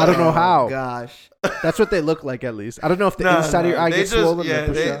apart. I don't know Oh, how. Gosh. That's what they look like at least. I don't know if the Nah, inside of your eye they gets just, swollen. yeah, or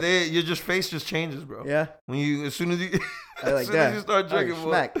push out. your just face just changes, bro. Yeah. When you as soon as you I like as soon that. as you start drinking, boy,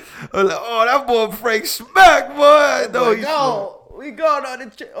 Smack. I'm like, oh, that boy Frank smack, boy. No, he's we going on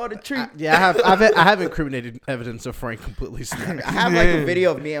the tree. Yeah, I have incriminated evidence of Frank completely smacked. I have like a Yeah.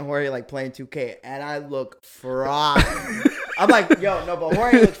 video of me and Jorge like playing 2K, and I look fried. I'm like, yo, no, but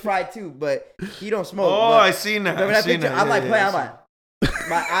Jorge looks fried too, but he don't smoke. Oh, but- I seen that. Remember I that seen picture? that. I'm like Yeah, playing. yeah, I'm I like,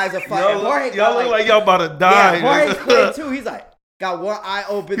 my eyes are seen- fire. Jorge y'all look like y'all about to die. Yeah, Jorge's playing too. He's like, got one eye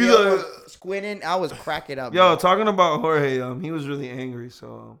open, He's the other like- one squinting. I was cracking up. Yo, bro. talking about Jorge, he was really angry,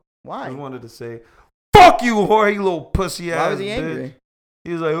 so I Why? just wanted to say, fuck you, Jorge, you little pussy ass. Why was he bitch. angry?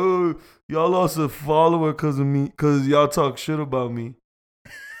 He was like, oh, y'all lost a follower because of me, because y'all talk shit about me.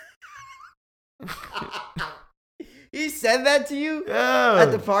 He said that to you Yeah.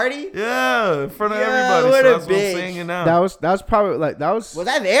 at the party? Yeah, in front of Yeah, everybody. what So a that's what I'm bitch. saying it now. That was probably like that was. Was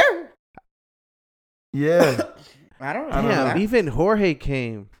I there? Yeah. I don't I don't remember know. that. Even Jorge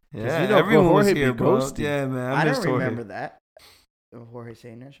came. 'Cause Yeah, you know everyone was Jorge be here, bro. ghosty. Yeah, man. I I missed don't Jorge. remember that. Jorge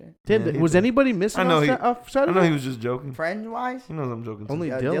saying that shit. Tim, Yeah, he was did. anybody missing I know off, he- off I Saturday? know he was just joking. Friend wise? He knows I'm joking. Too. Only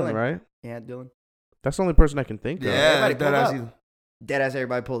Yeah, Dylan, Dylan. right? Yeah, Dylan. That's the only person I can think of. Yeah, Everybody that pulled ass up. either. Deadass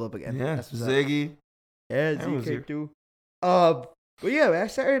everybody pulled up again. Yeah, That's what's up. Ziggy. Yeah, Everyone's Z here. came through. But yeah, man,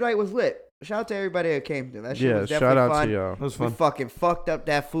 Saturday night was lit. Shout out to everybody that came through. That shit Yeah, was shout definitely out fun. to y'all. That was We fun. fucking fucked up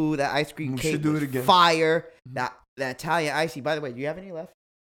that food. That ice cream We cake should do was it again. fire. That Italian icy. By the way, do you have any left?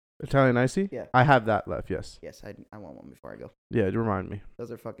 Italian icy? Yeah. I have that left. Yes. Yes, I want one before I go. Yeah, remind me.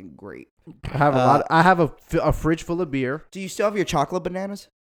 Those are fucking great. I have a lot. I have a fridge full of beer. Do you still have your chocolate bananas?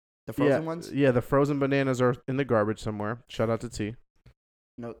 The frozen yeah, ones? Yeah, the frozen bananas are in the garbage somewhere. Shout out to T.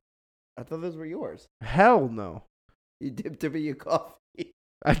 No, I thought those were yours. Hell no. You dipped them in your coffee.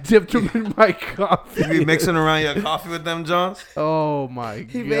 I dipped them in my coffee. You be mixing around your coffee with them, Johns? Oh my god.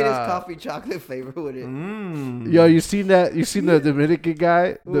 He made his coffee chocolate flavor with it. Mm. Yo, you seen that? You seen the Dominican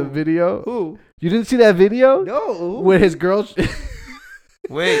guy? The Who? video? Who? You didn't see that video? No. With his girl.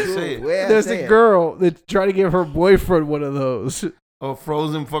 Wait, Who? say it. Where? There's Say a it. girl that's trying to give her boyfriend one of those, Oh,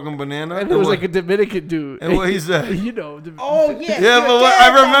 frozen fucking banana? and it was what, like a Dominican dude. and what he said? You know. Oh, yeah. Yeah, you're but what,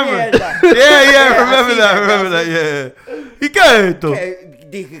 dead I remember. también. Yeah, I remember seen that. that, Remember I that. Yeah. He got it, though. Que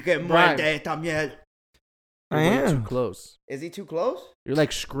dije que Brian. muerde también. I You're way too am. close. Is he too close? You're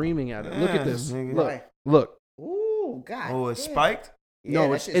like screaming at it. Look at Yeah, this. nigga. Look. Why? Look. Ooh, God. Oh, it's damn. spiked? Yeah, No,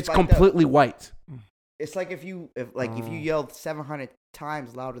 that it's shit's spiked up. completely white. It's like if you Oh. yelled 700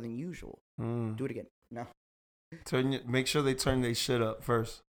 times louder than usual. Mm. Do it again. No. Make sure they turn their shit up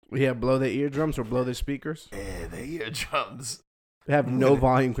first. Yeah, blow their eardrums or blow their speakers. Yeah, their eardrums. They have no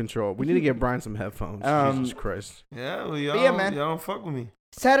volume control. We need to get Brian some headphones. Jesus Christ. Yeah, well, y'all, yeah, man. y'all don't fuck with me.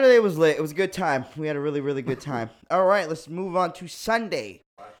 Saturday was lit. It was a good time. We had a really, really good time. All right, let's move on to Sunday.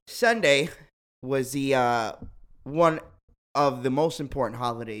 Sunday was the one of the most important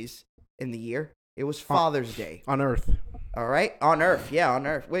holidays in the year. It was Father's Day. On Earth. All right, on Earth. Yeah, on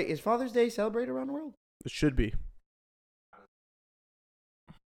Earth. Wait, is Father's Day celebrated around the world? It should be.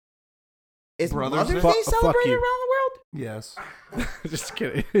 Is Brothers Mother's Day? Day Fuck celebrated you. around the world? Yes. Just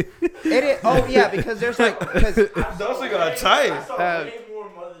kidding. It is. Oh yeah, because there's like because Those got tight. I saw way more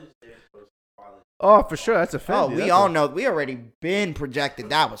Mother's Day posts than Father's Oh, for sure. That's a Oh, Fendi. we all know. We already been projected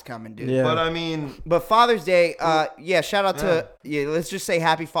that was coming, dude. Yeah. But I mean, But Father's Day, yeah, shout out to, let's just say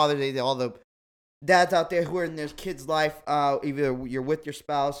happy Father's Day to all the dads out there who are in their kid's life. Either you're with your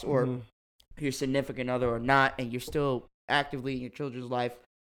spouse or your significant other or not, and you're still actively in your children's life,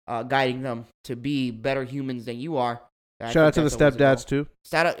 guiding them to be better humans than you are. Shout out to the stepdads, too.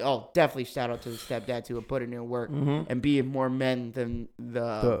 Definitely shout out to the stepdads who are putting in work and being more men than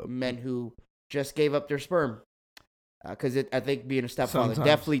the men who just gave up their sperm. Because I think being a stepfather Sometimes.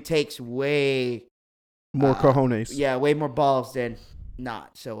 definitely takes way More cojones. yeah, way more balls than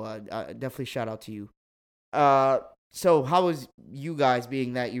not. So definitely shout out to you. So how was you guys,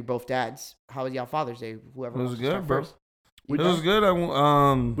 being that you're both dads? How was y'all Father's Day? Whoever It was wants to good, start bro. first. it was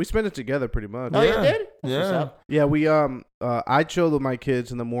good. We spent it together pretty much. Oh, Yeah. you did? That's what's Yeah. up. Yeah, we I chilled with my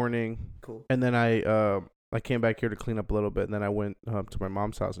kids in the morning, Cool. and then I came back here to clean up a little bit, and then I went to my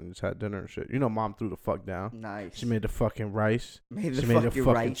mom's house and just had dinner and shit. You know, mom threw the fuck down. Nice. She made the fucking rice. Made She the made the fucking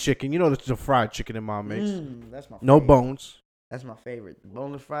fucking rice. chicken. You know, the fried chicken that mom makes. That's my No favorite. bones. That's my favorite.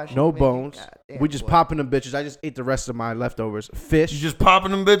 Boneless fried chicken. No maybe? bones. God damn, We just boy. popping them bitches. I just ate the rest of my leftovers. Fish. You just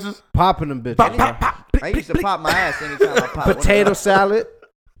popping them bitches. popping them bitches. Pop, bro. pop, pop. I used to pop my ass anytime I pop. Potato salad.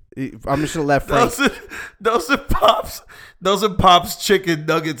 I'm just gonna let Frank. Those are Pops chicken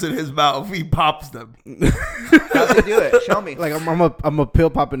nuggets in his mouth. He pops them. How's he do it? Show me. Like I'm a pill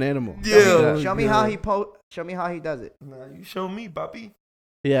popping animal. Yeah. Show me how he Show me how he does it. Nah, you show me, papi.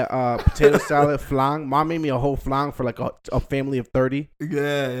 Yeah, potato salad, flan. Mom made me a whole flan for like a family of 30, Yeah.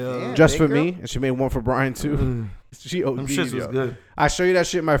 Damn. just big for girl. me, and she made one for Brian too. She Them OD'd, shits was yo. good. I show you that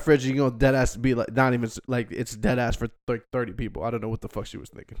shit in my fridge. You gonna dead ass be like, not even like it's dead ass for like 30 people. I don't know what the fuck she was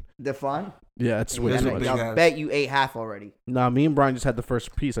thinking. The fun. Yeah, it's way That's too a much. big Y'all ass. bet you ate half already. Nah, me and Brian just had the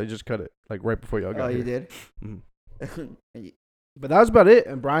first piece. I just cut it like right before y'all got Oh, here. you did. Mhm. But that was about it.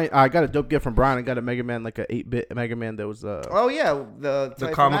 And Brian, I got a dope gift from Brian. I got a Mega Man, like a 8-bit Mega Man that was Oh yeah, the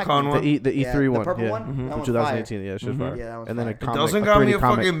type Comic-Con from one? the E3 Yeah, the one, purple yeah, one? Mhm. That from one's 2018. Yeah, it's just Mhm. fire. Yeah, that one's And then a fire. comic, Doesn't a got 3D me a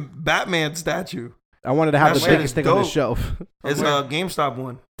comic. fucking Batman statue. I wanted to have That the shit biggest is thing on the dope. shelf. It's a GameStop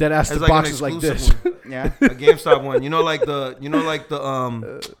one. Dead ass It's the like an boxes like this. exclusive one. Yeah. A GameStop one. You know, like the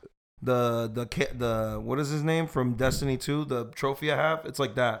what is his name from Destiny 2? The trophy I have. It's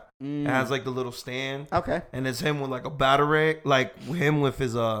like that. It has like the little stand, Okay. and it's him with like a batarang, like him with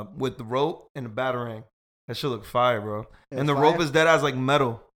his with the rope and the batarang. That shit look fire, bro. It's And the fire? rope is dead as like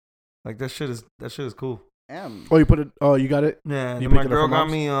metal. Like that shit is cool. Damn. Oh, you put it. Oh, you got it. Yeah, You and my picked it up girl from got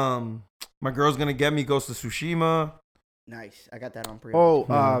Mom's? me. My girl's gonna get me Ghost of Tsushima. Nice. I got that on pre. Oh,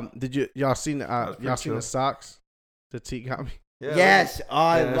 Yeah. did y'all seen That's pretty y'all seen chill. the socks? The T got me. Yeah, Yes. Oh,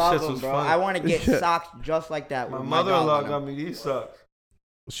 I Yeah, that love shit them, was bro. fun. I want to get Yeah. socks just like that. My with mother-in-law dog got on me these socks.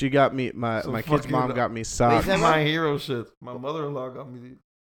 She got me my Some my kid's fucking- mom got me socks. Wait, My hero shit. My mother-in-law got me these.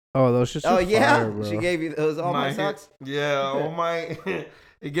 Oh, those shit. them. Oh yeah. fire, bro. She gave you those all my he- socks. Yeah, all my.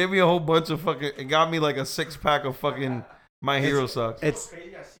 It gave me a whole bunch of fucking. It got me like a 6-pack of fucking My Hero socks. It's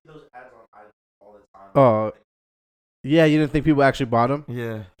crazy. I see those ads on all the time. oh. Yeah, you didn't think people actually bought them?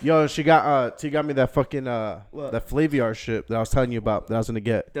 Yeah. Yo, she got me that fucking What? that Flaviar shit that I was telling you about that I was gonna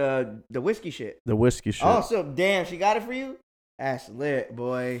get. The whiskey shit. The whiskey shit. Oh, so damn, she got it for you. That's lit,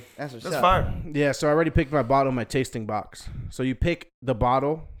 boy. That's what's That's up. fire. Yeah, so I already picked my bottle, my tasting box. So you pick the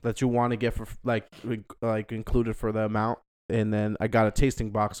bottle that you want to get for like included for the amount, and then I got a tasting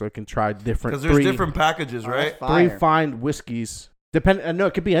box so I can try different. Because there's different packages, Oh, right? that's three fire. fine whiskeys. No,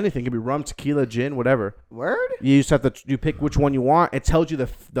 it could be anything. It could be rum, tequila, gin, whatever. Word. You just have to you pick which one you want. It tells you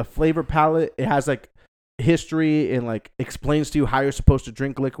the flavor palette. It has like history and like explains to you how you're supposed to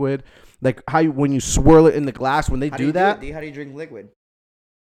drink liquid, like how you, when you swirl it in the glass when they How do you that. How do you drink liquid?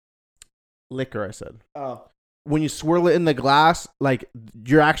 Liquor, I said. Oh, When you swirl it in the glass, like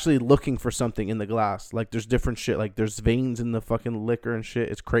you're actually looking for something in the glass. Like there's different shit. Like there's veins in the fucking liquor and shit.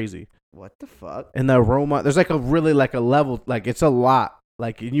 It's crazy. what the fuck? And the aroma, there's like a really like a level. Like it's a lot.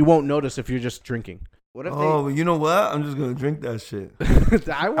 Like you won't notice if you're just drinking. What if Oh, you know what? I'm just gonna drink that shit. I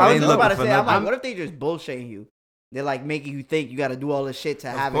they? I was ain't just looking about to for say, I'm like, nothing. what if they just bullshitting you? They're like making you think you got to do all this shit to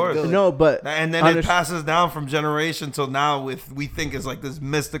have course. it good. no, but And then Underst- it passes down from generation till now. We think it's like this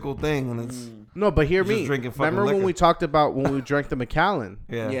mystical thing, and it's no, but hear You're just me. drinking fucking Remember when liquor. we talked about when we drank the Macallan?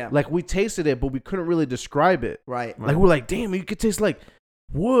 yeah. Yeah. Like we tasted it, but we couldn't really describe it. Right. Like we're like, damn, you could taste like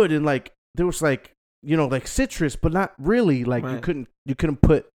wood and like there was like like citrus, but not really. Like Right. you couldn't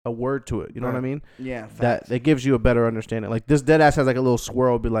put a word to it. You know what I Right. mean? Yeah. That facts. it gives you a better understanding. Like this dead ass has like a little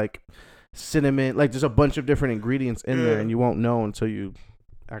swirl, be like cinnamon. Like there's a bunch of different ingredients in there, Yeah. and you won't know until you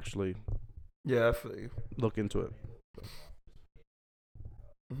actually Yeah, I feel you. look into it.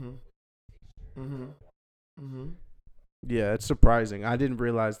 Mhm. Mhm. Mhm. Yeah, it's surprising. I didn't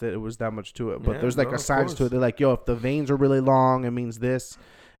realize that it was that much to it. But Yeah, there's like bro, a of science to course. it. They're like, yo, if the veins are really long, it means this.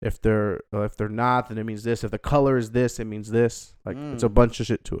 If they're not, then it means this. If the color is this, it means this. Like it's a bunch of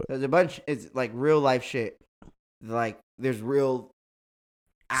shit to it. There's a bunch. It's like real life shit. Like there's real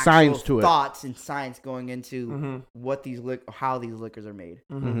Science actual to it. thoughts and science going into Mm-hmm. what these how these liquors are made.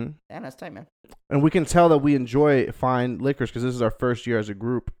 Mm-hmm. And that's tight, man. And we can tell that we enjoy fine liquors because this is our first year as a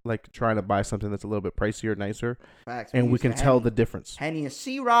group, like trying to buy something that's a little bit pricier, nicer, Facts. and we used can to tell Henny- the difference. Henny and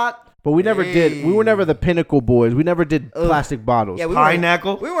C-Rock. But we never did. We were never the pinnacle boys. We never did Ugh. plastic bottles. Yeah, we weren't,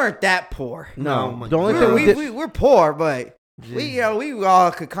 Pineapple. we weren't that poor. no, Oh my the only God. thing we did. We're poor, but we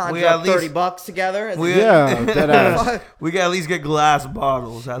all could We conjure at up $30 least- together. And we- Yeah, that ass. We can at least get glass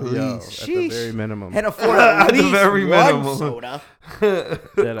bottles at Yo, least. at the Sheesh. very minimum. and afford At at the least very one minimum. soda.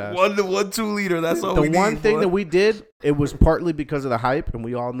 Dead ass. 1 2 liter. That's all The we need. one thing boy. that we did, it was partly because of the hype, and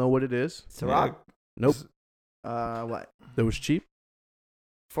we all know what it is. Ciroc. Nope, What? that was cheap.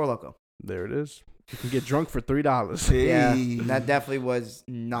 Four Loko. There it is. You can get drunk for $3. Yeah, Hey. that definitely was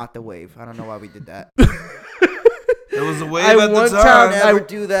not the wave. I don't know why we did that. It was a wave I at the one time. I'll time- never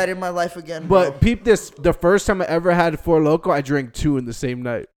do that in my life again, bro. But peep this: the first time I ever had Four Loko, I drank 2 in the same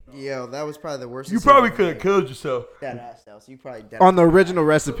night Yo, that was probably the worst. You decision probably I could have made. killed yourself. Dead ass though. So you probably dead. on the original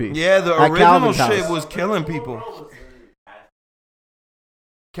recipe. Yeah, the At original Calvin's shit house. was killing people.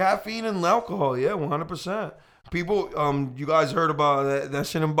 Caffeine and alcohol, yeah, 100%. People, you guys heard about that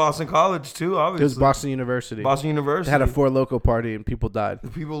shit in Boston College too, obviously. It was Boston University. Boston University. They had a Four Loko party and people died.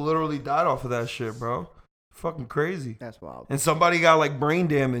 People literally died off of that shit, bro. Fucking crazy. That's wild. And somebody got like brain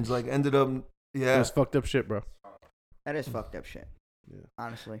damage, like ended up, It yeah. was fucked up shit, bro. That is fucked up shit. Yeah.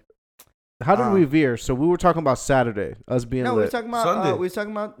 Honestly. How did we veer? So we were talking about Saturday, us being No, we were lit. talking about Sunday. we were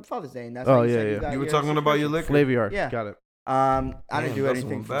talking about Father's Day, and that's Oh, why you yeah, said yeah. got You were your talking about your liquor. Flaviar. Yeah. Got it. I didn't Damn, do that's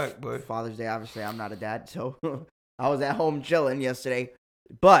anything one for back, boy. Father's Day. Obviously, I'm not a dad, so I was at home chilling yesterday.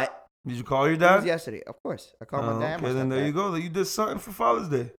 But Did you call your it was dad? yesterday, of course. I called my dad. and my Okay, then there stepdad. you go. You did something for Father's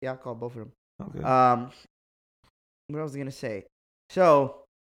Day. Yeah, I called both of them. Okay. What I was gonna say. So,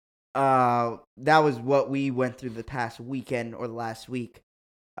 that was what we went through the past weekend or the last week.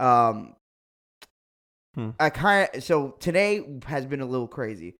 So today has been a little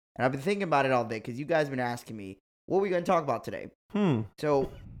crazy, and I've been thinking about it all day because you guys have been asking me what are we gonna talk about today.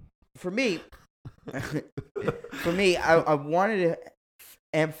 So, for me, I wanted to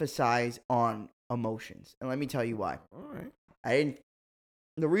emphasize on emotions, and let me tell you why. All right. I didn't.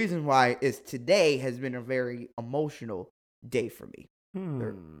 The reason why is today has been a very emotional day for me.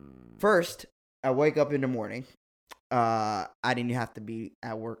 First, I wake up in the morning. I didn't have to be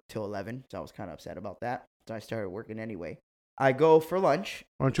at work till 11, so I was kind of upset about that. So I started working anyway. I go for lunch.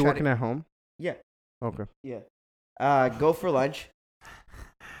 Aren't you Try working to- at home? Yeah, Okay. yeah. Go for lunch.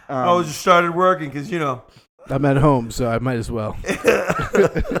 I was just started working because, you know. I'm at home, so I might as well.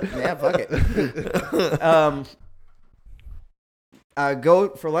 Yeah, fuck it. Go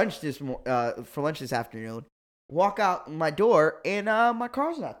for lunch this afternoon. Walk out my door and my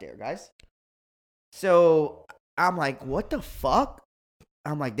car's not there, guys. So I'm like, what the fuck?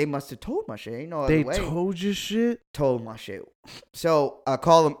 I'm like, they must have told my shit. Ain't no other They way. told you shit? Told my shit. So I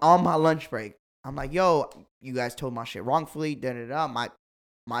call them on my lunch break. I'm like, yo, you guys told my shit wrongfully. Da da da.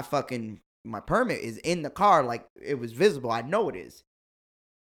 My permit is in the car, like it was visible. I know it is.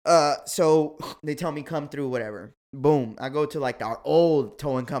 So they tell me come through, whatever. Boom. I go to like our old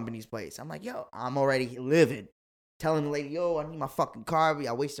towing company's place. I'm like, yo, I'm already livid. Telling the lady, yo, I need my fucking car.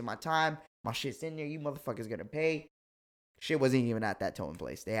 I wasted my time. My shit's in there. You motherfuckers gonna pay. Shit wasn't even at that towing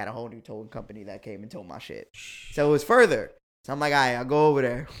place. They had a whole new towing company that came and towed my shit. So it was further. So I'm like, all right, I'll go over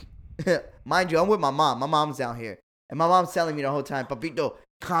there. Mind you, I'm with my mom. My mom's down here. And my mom's telling me the whole time, Papito,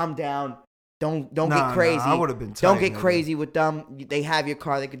 calm down. Don't get crazy. I would have been Don't tight, get nigga. crazy with them. They have your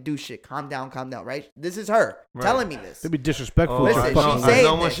car. They could do shit. Calm down, right? This is her Right. telling me this. They'd be disrespectful. Oh, with Listen, your I know, fucking she's saying I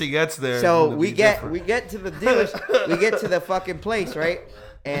know when this. she gets there. it's So gonna we be get different. to the dealership. We get to the fucking place, right?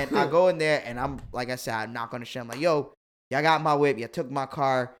 And I go in there, and I'm like I said, I'm not gonna shit. I'm like, yo, y'all got my whip. You took my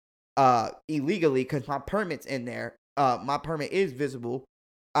car illegally because my permit's in there. My permit is visible.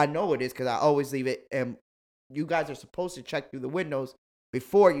 I know it is because I always leave it. And you guys are supposed to check through the windows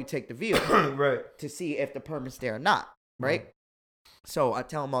before you take the vehicle Right. to see if the permit's there or not, right? So I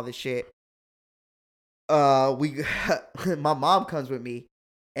tell him all this shit. My mom comes with me,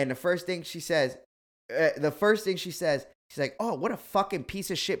 and the first thing she says, she's like, "Oh, what a fucking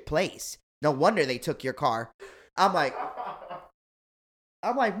piece of shit place. No wonder they took your car." I'm like,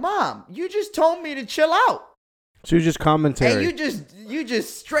 Mom, you just told me to chill out, So you're just commentary. and you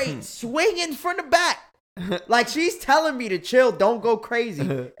just straight swinging from the back. Like, she's telling me to chill, don't go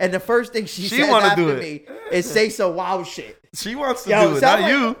crazy. And the first thing she says wanna after do it. me is say some wild shit. She wants to Yo, do it, so I'm not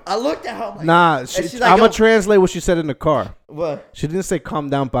like- you. I looked at her. I'm like, Nah, and she's like, I'm yo, gonna translate what she said in the car. what? She didn't say calm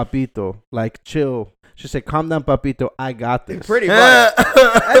down, papito. Like chill. She said calm down, papito. I got this. Pretty much.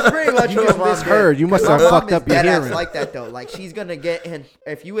 That's pretty much You what just my mom misheard. did. You must My have mom fucked is up your dead ass hearing. like that though. Like, she's gonna get in.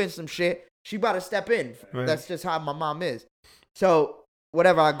 If you in some shit, she about to step in. Right. That's just how my mom is. So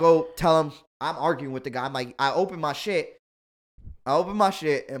whatever, I go tell him I'm arguing with the guy. I'm like, I open my shit,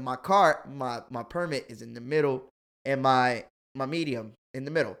 and my car, my permit is in the middle, and my medium in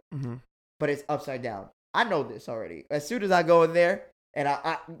the middle, but it's upside down. I know this already. As soon as I go in there, and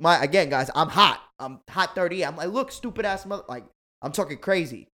again, guys, I'm hot. I'm hot 30. I'm like, look, stupid ass mother. Like, I'm talking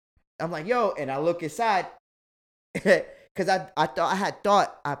crazy. I'm like, yo, and I look inside, because I had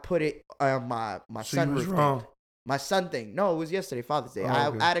thought I put it on my So you was sunroof. wrong. My son thing. No, it was yesterday, Father's Day. Oh,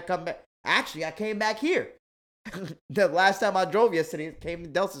 okay. I had to come back. Actually, I came back here. The last time I drove yesterday, I came to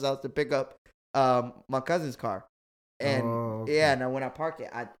Delsa's house to pick up my cousin's car. And Oh, okay. yeah, and when I parked it,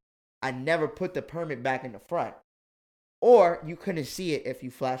 I never put the permit back in the front. Or you couldn't see it if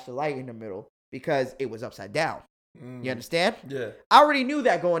you flashed the light in the middle because it was upside down. You understand? Yeah. I already knew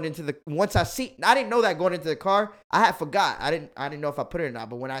that going into the I didn't know that going into the car. I had forgot. I didn't know if I put it or not.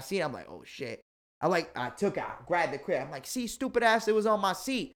 But when I seen it, I'm like, oh shit. I took out, grabbed the crib. I'm like, see, stupid ass, it was on my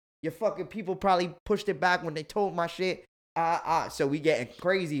seat. Your fucking people probably pushed it back when they told my shit. So we getting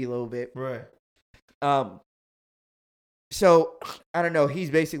crazy a little bit. Right. So I don't know. He's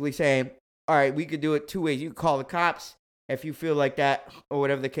basically saying, all right, we could do it two ways. You could call the cops if you feel like that, or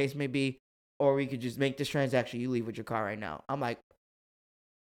whatever the case may be, or we could just make this transaction. You leave with your car right now. I'm like,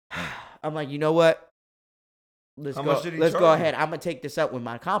 you know what? Let's How go. much did he Let's go charge you? ahead. I'm gonna take this up with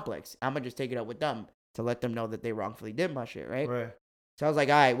my complex. I'm gonna just take it up with them to let them know that they wrongfully did my shit, right? Right. So I was like,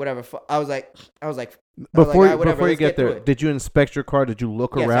 all right, whatever. I was like, Before, all right, whatever, before you let's get get to there, it. did you inspect your car? Did you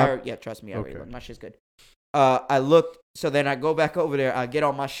look yes, around? yeah, trust me, I already Okay. looked. My shit's good. I looked. So then I go back over there. I get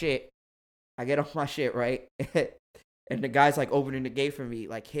on my shit. Right? And the guy's like opening the gate for me,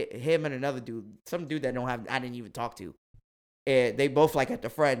 like him and another dude, some dude that I didn't even talk to. And they both like at the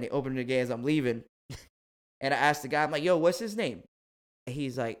front. And they open the gate as I'm leaving. And I asked the guy, I'm like, yo, what's his name? And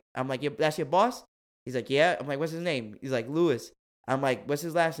he's like, I'm like, that's your boss? He's like, yeah. I'm like, what's his name? He's like, Lewis. I'm like, what's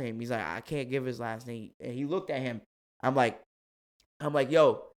his last name? He's like, I can't give his last name. And he looked at him. I'm like,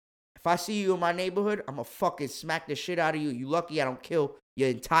 yo, if I see you in my neighborhood, I'm gonna fucking smack the shit out of you. You lucky I don't kill your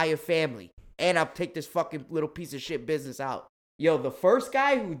entire family. And I'll take this fucking little piece of shit business out. Yo, the first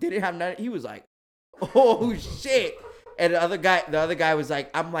guy who didn't have none, he was like, oh shit. And the other guy was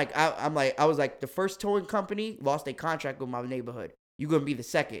like, I was like, the first towing company lost a contract with my neighborhood. You gonna be the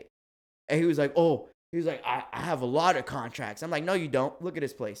second. And he was like, I have a lot of contracts. I'm like, no, you don't. Look at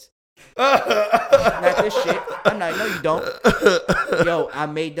this place. Not this shit. I'm like, no, you don't. Yo, I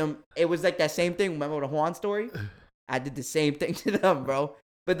made them. It was like that same thing. Remember the Juan story? I did the same thing to them, bro.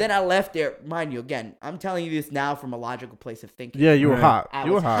 But then I left there. Mind you, again, I'm telling you this now from a logical place of thinking. Yeah, you were Right. hot. I You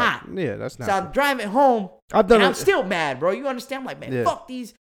were was hot. hot. Yeah, that's not. So I'm driving home, I've done and it. I'm still mad, bro. You understand? I'm like, man, Yeah. fuck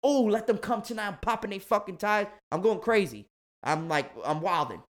these. Oh, let them come tonight. I'm popping they fucking tires. I'm going crazy. I'm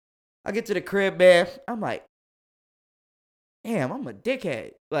wilding. I get to the crib, man. I'm like, damn, I'm a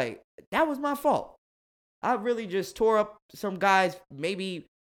dickhead. Like, that was my fault. I really just tore up some guys, maybe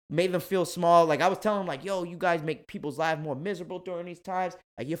made them feel small. Like, I was telling them, like, yo, you guys make people's lives more miserable during these times.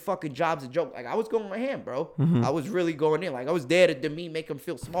 Like, your fucking job's a joke. Like, I was going in hand, bro. Mhm. I was really going in. Like, I was there to demean, make them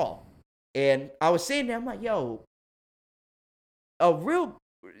feel small. And I was sitting there, I'm like, yo,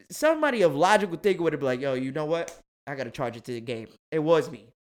 somebody of logical thinking would have been like, yo, you know what? I got to charge it to the game. It was me.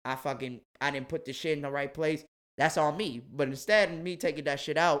 I didn't put the shit in the right place. That's on me. But instead of me taking that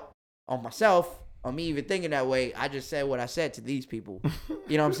shit out on myself, or me even thinking that way, I just said what I said to these people.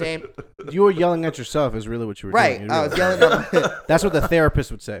 You know what I'm saying? You were yelling at yourself is really what you were Right. doing. I was yelling at my... That's what the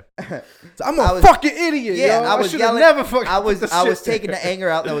therapist would say. I'm I a was- fucking idiot. Yeah, yo. I was should've yelling. Never fucking I was put the shit taking there. the anger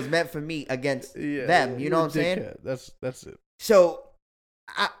out that was meant for me against Yeah, them. You know you're what I'm saying? a dickhead. That's it. So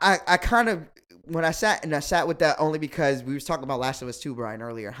I kind of, when I sat with that only because we was talking about Last of Us 2, Brian,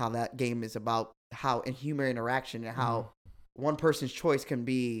 earlier, how that game is about how human interaction and how one person's choice can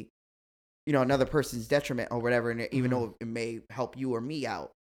be, you know, another person's detriment or whatever. And even though it may help you or me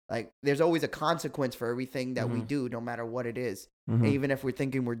out, like there's always a consequence for everything that we do, no matter what it is. Mhm. Even if we're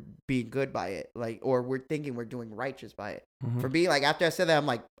thinking we're being good by it, like, or we're thinking we're doing righteous by it. Mhm. For being like, after I said that, I'm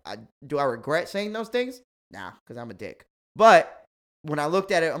like, do I regret saying those things? Nah, because I'm a dick. But when I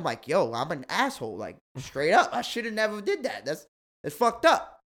looked at it, I'm like, yo, I'm an asshole. Like, straight up, I should have never did that. That's fucked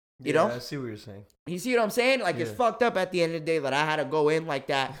up. You know? I see what you're saying. You see what I'm saying? Like, it's Yeah. fucked up at the end of the day that I had to go in like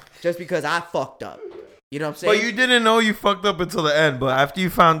that just because I fucked up. You know what I'm saying? But you didn't know you fucked up until the end. But after you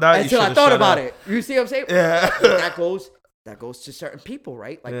found out, Until you I thought shut about up. it. You see what I'm saying? Yeah. that goes to certain people,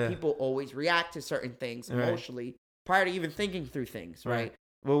 right? Like Yeah. people always react to certain things Right. emotionally prior to even thinking through things, right? Right.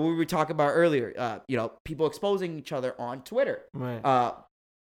 Well, we were talking about earlier, people exposing each other on Twitter. Right.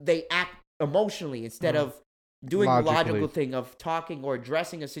 They act emotionally instead of doing the Logically. logical thing of talking or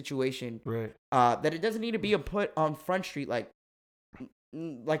addressing a situation. Right. That it doesn't need to be a put on Front Street like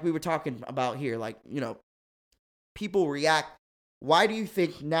we were talking about here. Like, people react. Why do you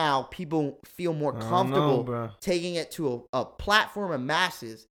think now people feel more I don't comfortable know, bro. taking it to a platform of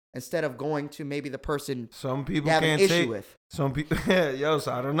masses instead of going to maybe the person Some they people have an can't issue take. with? Some people,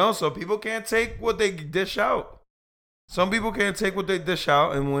 so I don't know. Some people can't take what they dish out. Some people can't take what they dish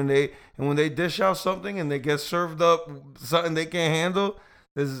out, and when they dish out something and they get served up something they can't handle,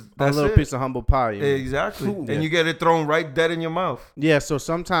 that's A little it. piece of humble pie. You know? Exactly, Ooh. and you get it thrown right dead in your mouth. Yeah, so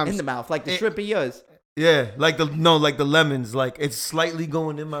sometimes In the mouth, like the shrimp he is. Yeah, like the lemons. Like it's slightly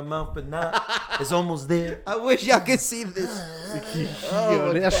going in my mouth, but not. It's almost there. I wish y'all could see this.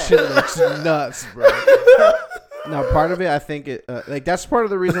 yo, that shit looks nuts, bro. Now, part of it, I think that's part of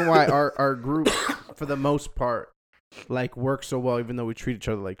the reason why our group, for the most part, like works so well, even though we treat each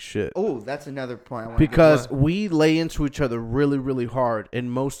other like shit. Oh, that's another point. I want Because we lay into each other really, really hard,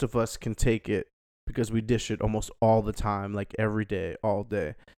 and most of us can take it because we dish it almost all the time, like every day, all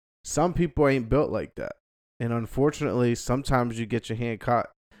day. Some people ain't built like that, and unfortunately, sometimes you get your hand caught.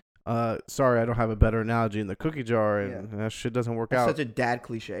 Sorry, I don't have a better analogy in the cookie jar, and that shit doesn't work that's out. such a dad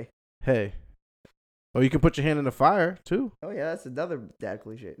cliche. Hey, or you can put your hand in the fire too. Oh yeah, that's another dad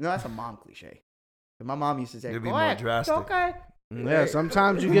cliche. No, that's a mom cliche. My mom used to say, It'd be "Go more ahead, drastic. okay." Yeah,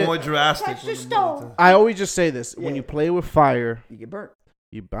 sometimes you get. more drastic. Touch the when you stove. I always just say this: when Yeah. you play with fire, You get burnt.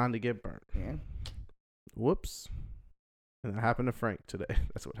 you're bound to get burnt. Yeah. Whoops. And that happened to Frank today.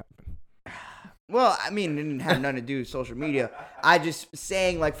 That's what happened. Well, I mean, it didn't have nothing to do with social media. I just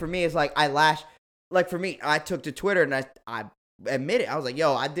saying, like, for me, it's like for me, I took to Twitter and I admit it. I was like,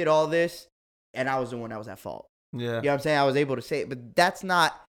 yo, I did all this and I was the one that was at fault. Yeah. You know what I'm saying? I was able to say it, but that's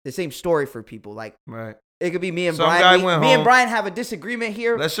not the same story for people. Like, Right. it could be me and Some Brian. guy Me went and home. Brian have a disagreement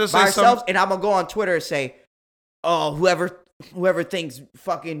here Let's just by say some- ourselves, and I'm gonna go on Twitter and say, "Oh, whoever thinks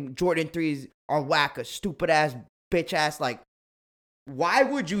fucking Jordan 3s are whack, a stupid ass, bitch ass." Like, why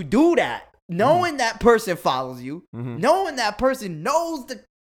would you do that? Knowing that person follows you, knowing that person knows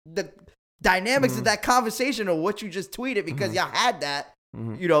the dynamics of that conversation or what you just tweeted because y'all had that,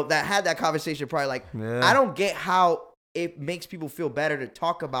 that had that conversation probably. Like, Yeah. I don't get how it makes people feel better to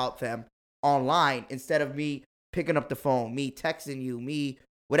talk about them online instead of me picking up the phone, me texting you, me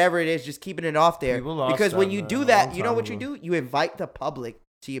whatever it is, just keeping it off there. People lost Because when that, you man, do a that, long you know time what you ago. do? You invite the public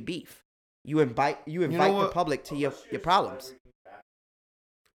to your beef. You invite the what? public to your problems.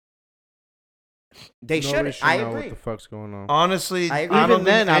 They Nobody should. I know what agree. the fuck's going on. Honestly, I I agree. don't Even think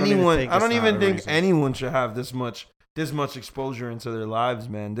then, I don't even anyone. think I don't it's even not a think reason. anyone should have this much exposure into their lives,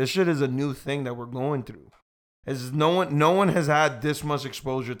 man. This shit is a new thing that we're going through. No one has had this much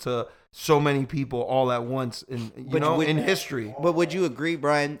exposure to so many people all at once in in history. But would you agree,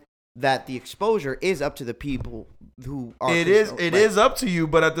 Brian, that the exposure is up to the people who are? It is up to you,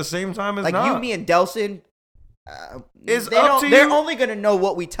 but at the same time, it's like not. you, me, and Delson. It's they up don't- to They're you. only gonna know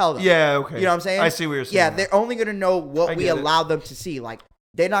what we tell them. Yeah, okay. You know what I'm saying? I see what you're saying. Yeah, now. they're only gonna know I what we get it. allow them to see. Like,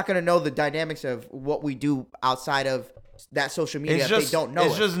 they're not gonna know the dynamics of what we do outside of that social media. It's If just they don't know.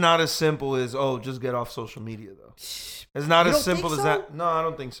 It's us. just not as simple as just get off social media though. It's not You as don't simple think as so? that. No, I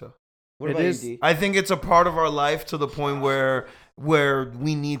don't think so. What It about is- you, D? I think it's a part of our life to the point where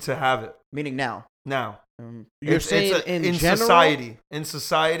we need to have it Meaning now. now. You're It's saying in general? society. In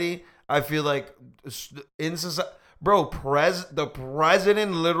society, I feel like in society, bro, the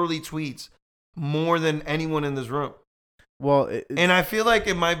president literally tweets more than anyone in this room, Well, and I feel like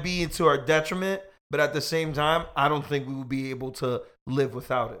it might be to our detriment. But at the same time, I don't think we would be able to live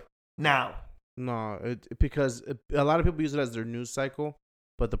without it now. no, because a lot of people use it as their news cycle,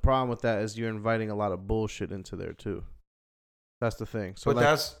 but the problem with that is you're inviting a lot of bullshit into there too. That's the thing. So But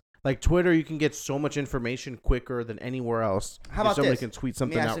that's like Twitter, you can get so much information quicker than anywhere else. How about somebody this? can tweet Let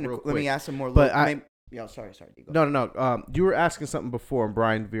me something ask out some- real Let quick. me ask some more. But sorry. Go. No. You were asking something before, and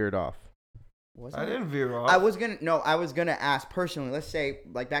Brian veered off. Wasn't I it? didn't veer off. I was gonna ask personally. Let's say,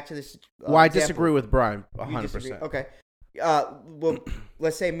 like, back to this. Well, I example. disagree with Brian You 100%. disagree? Okay. Well,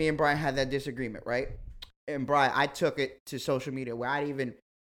 let's say me and Brian had that disagreement, right? And Brian, I took it to social media where I even,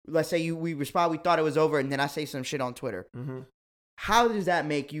 let's say we respond, we thought it was over, and then I say some shit on Twitter. Mhm. How does that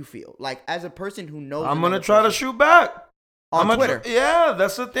make you feel? Like, as a person who knows, I'm gonna another try to person shoot back. on I'm gonna Twitter. yeah,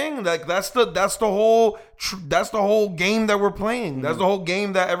 that's the thing. Like that's the whole game that we're playing. That's the whole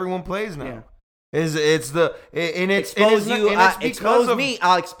game that everyone plays now. Yeah. It's Expose you. Expose me.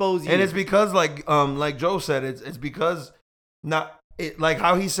 I'll expose you. And it's because like Joe said, it's because like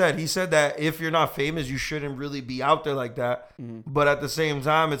how he said that if you're not famous, you shouldn't really be out there like that. Mm-hmm. But at the same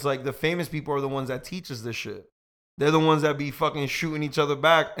time, it's like the famous people are the ones that teach us this shit. They're the ones that be fucking shooting each other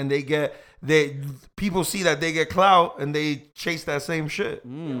back, and people see that they get clout and they chase that same shit.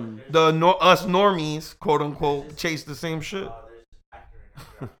 Us normies, quote unquote, chase the same shit. There's this actor in New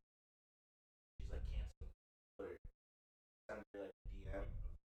York. She's like canceled Twitter. Send me like a DM.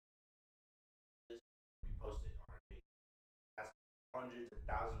 This we posted on her page. That's hundreds and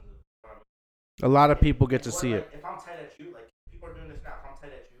thousands of. A lot of people get to see like, it. If I'm tight at you, like people are doing this now. If I'm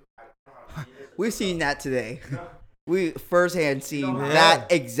tight at you, I know how easy it is. We've seen that today. You know, We firsthand seen know how-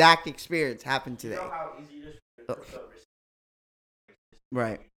 that exact experience happen today. you know how easy it is for the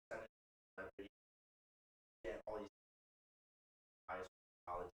Right. all these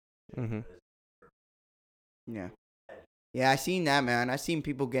college. Mm-hmm. Yeah. Yeah, I seen that, man. I seen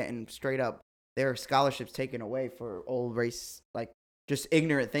people getting straight up their scholarships taken away for old race, like just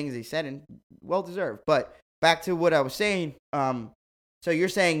ignorant things they said, and well deserved. But back to what I was saying. So you're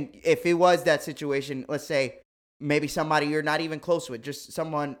saying if it was that situation, let's say maybe somebody you're not even close with, just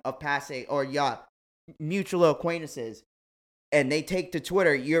someone of passe or mutual acquaintances, and they take to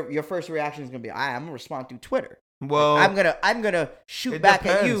Twitter, your first reaction is gonna be, I'm gonna respond through Twitter. Well, I'm gonna shoot it back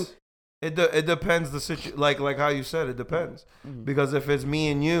at you. depends. It depends the situation, like how you said it depends. Mhm. Because if it's me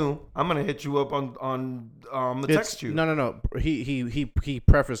and you, I'm gonna hit you up on the text you. No. He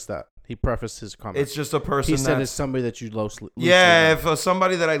prefaced that. He prefaced his comment. It's just a person. He said that's, it's somebody that you loosely yeah, know. if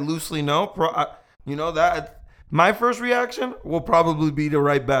somebody that I loosely know, you know that. My first reaction will probably be to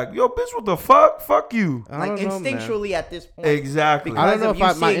write back, "Yo, bitch, what the fuck? Fuck you." I Like don't know, man. instinctually at this point. Exactly. Because I don't know of if you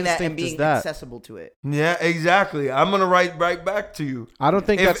my seeing that and instinct is being that. accessible to it. Yeah, exactly. I'm gonna write right back to you. I don't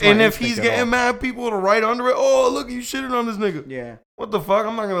think that's my if instinct he's at getting all. mad, people to write under it. Oh, look, you shitting on this nigga. Yeah. What the fuck?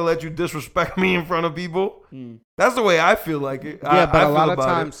 I'm not gonna let you disrespect me in front of people. Hmm. That's the way I feel like it. Yeah, but I a feel lot of about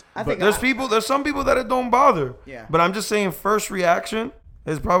it. times, I but think There's some people that it don't bother. Yeah. But I'm just saying, first reaction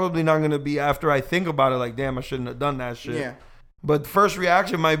is probably not gonna be after I think about it. Like, damn, I shouldn't have done that shit. Yeah. But first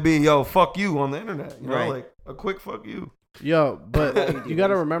reaction might be, yo, fuck you on the internet. You know, Right. like a quick fuck you. yo, but you got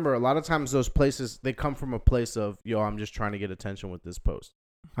to remember, a lot of times those places, they come from a place of, yo, I'm just trying to get attention with this post.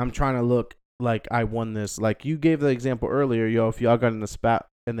 I'm trying to look like I won this. Like you gave the example earlier, yo, if y'all got in a spat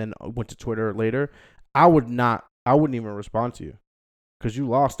and then went to Twitter later, I wouldn't even respond to you because you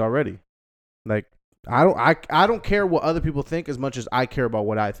lost already. Like I don't care what other people think as much as I care about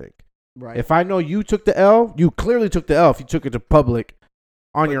what I think. Right. If I know you took the L, you clearly took the L if you took it to public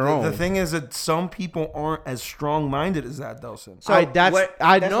on But your own. The thing is that some people aren't as strong-minded as that, Delson. So I what- that's what know.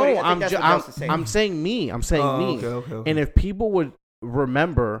 I think that's what Dust is saying. I'm saying me. I'm saying me. Okay. And if people would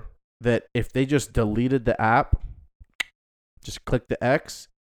remember that if they just deleted the app, just click the X,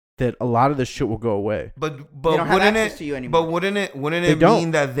 that a lot of this shit will go away. But They don't have wouldn't access it? to you anymore. But wouldn't it They mean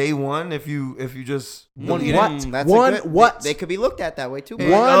don't. that they won if you just One deleted what? it? That's One a good, what? They could be looked at that way too.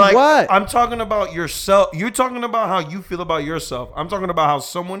 Hey, One what? I'm talking about yourself. You're talking about how you feel about yourself. I'm talking about how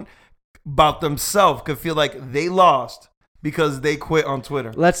someone about themselves could feel like they lost because they quit on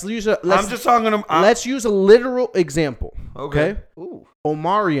Twitter. Let's use a. I'm just talking about. Let's use a literal example. Okay. Okay. Ooh.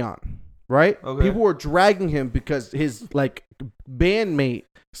 Omarion, right? Okay. People were dragging him because his like bandmate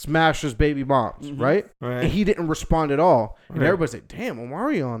smashed his baby moms, Mhm. right? Right. And he didn't respond at all. And Right. everybody's like, "Damn,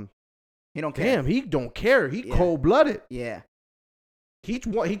 Omarion, He don't care. damn, he don't care. He Yeah. cold blooded. Yeah. He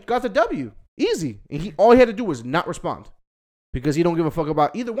got the W, easy. And all he had to do was not respond because he don't give a fuck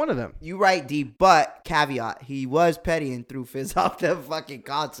about either one of them. You right, D. But caveat: he was petty and threw Fizz off the fucking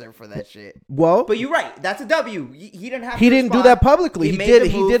concert for that shit. Well, But you're right. That's a W. He didn't have. he to didn't do respond. that publicly. He He made did. the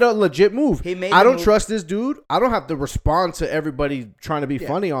He move. did a legit move. He made I the don't move. trust this dude. I don't have to respond to everybody trying to be Yeah.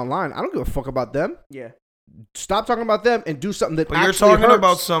 funny online. I don't give a fuck about them. Yeah. Stop talking about them and do something that But you're actually talking hurts.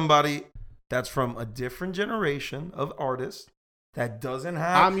 about somebody that's from a different generation of artists that doesn't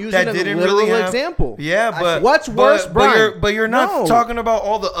have. I'm using that a didn't literal really have, example. Yeah, but What's worse, Brian? But you're not No. talking about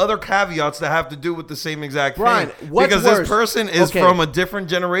all the other caveats that have to do with the same exact Brian, thing. what's Because worse? this person is Okay. from a different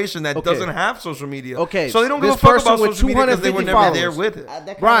generation that Okay. doesn't have social media. Okay, so they don't give this a fuck person about with social media because they were 250 never there followers. with it. That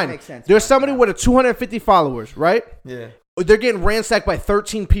kind Brian, of makes sense. there's somebody with a 250 followers, right? Yeah. They're getting ransacked by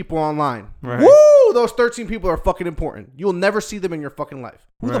 13 people online. Right. Woo! Those 13 people are fucking important. You'll never see them in your fucking life.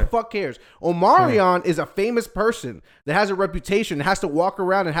 Who the Right. fuck cares? Omarion is a famous person that has a reputation, has to walk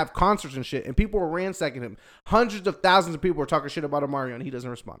around and have concerts and shit, and people are ransacking him. Hundreds of thousands of people are talking shit about Omarion, and he doesn't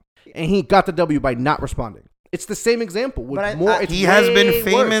respond. And he got the W by not responding. It's the same example. With But I- more, I- it's He has been way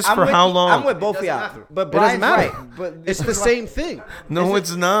famous worse. for how long? I'm with both of It y'all. doesn't matter. But It Brian's doesn't matter. right. But It's the same thing. No,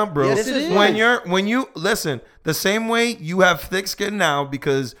 it's not, bro. Yes, it is. When you listen, the same way you have thick skin now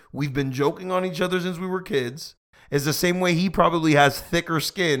because we've been joking on each other since we were kids, is the same way he probably has thicker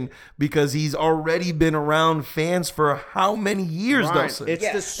skin because he's already been around fans for how many years, Ryan, Dawson? it's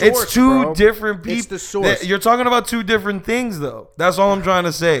Yeah. the source, It's two bro. different people. It's the source. You're talking about two different things, though. That's all I'm trying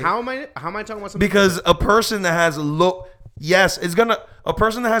to say. How am I talking about something? Because a person that has a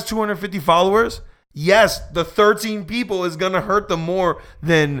person that has 250 followers, yes, the 13 people is gonna hurt them more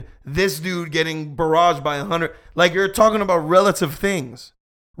than this dude getting barraged by 100. Like, you're talking about relative things.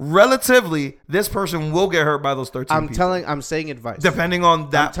 Relatively, this person will get hurt by those 13 people. I'm saying advice. Depending on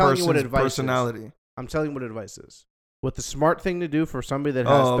that telling you what person's advice is. personality. I'm telling you what advice is. What the smart thing to do for somebody that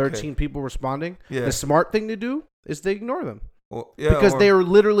has Oh, okay. 13 people responding, Yeah. the smart thing to do is they ignore them. Well, yeah, Because or- they are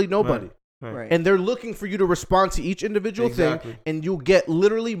literally nobody. Right. Right. And they're looking for you to respond to each individual Exactly. thing, and you'll get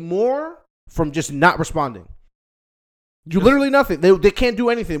literally more from just not responding. You literally nothing. They can't do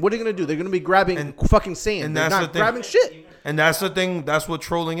anything. What are they gonna do? They're gonna be grabbing fucking sand. and They're that's the not thing. grabbing shit. And that's the thing. That's what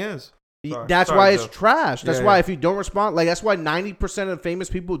trolling is. Sorry. That's Sorry, why it's Joe. trash. That's Yeah, why yeah. if you don't respond, like that's why 90% of famous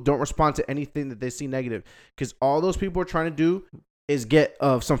people don't respond to anything that they see negative, because all those people are trying to do is get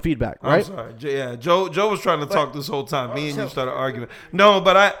some feedback, I'm right? sorry. Yeah, Joe was trying to talk this whole time. Me and you So- started arguing. No,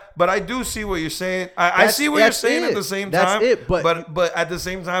 but I do see what you're saying. I That's- see what you're that's saying it. at the same That's time. it, but- at the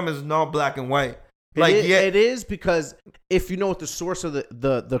same time, it's not black and white. It is because if you know what the source of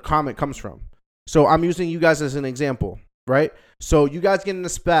the comment comes from. So I'm using you guys as an example, right? So you guys get in a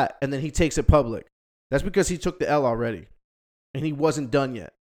spat and then he takes it public. That's because he took the L already and he wasn't done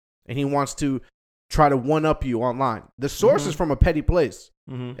yet. And he wants to try to one up you online. The source is from a petty place.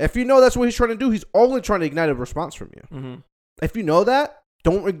 Mm-hmm. If you know that's what he's trying to do, he's only trying to ignite a response from you. Mm-hmm. If you know that,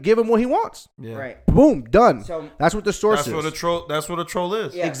 don't give him what he wants. Yeah. Right. Boom, done. So That's what the source That's is. what a troll. That's what a troll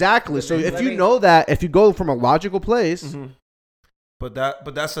is. Yeah. Exactly. So if Let you me- know that, if you go from a logical place, Mhm. But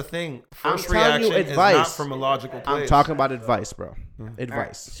that's the thing. I'm First telling you reaction is advice. not from a logical place. I'm talking about advice, bro. Yeah. all right.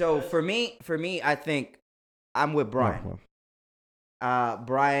 Advice. So for me, I think I'm with Brian.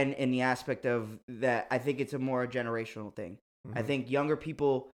 Brian in the aspect of that, I think it's a more generational thing. I Mhm. think younger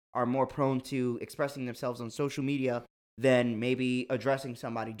people are more prone to expressing themselves on social media than maybe addressing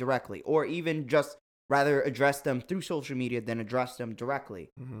somebody directly, or even just rather address them through social media than address them directly.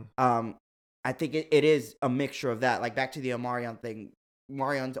 Mhm. I think it is a mixture of that. Like back to the Omarion thing.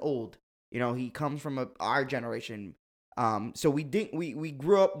 Marion's old. You know, he comes from our generation. So we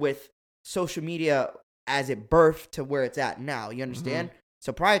grew up with social media as it birthed to where it's at now. You understand?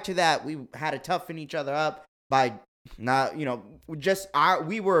 So prior to that, we had to toughen each other up by not, we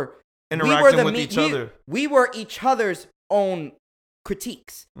were Interacting the with me- each we- other. We were each other's own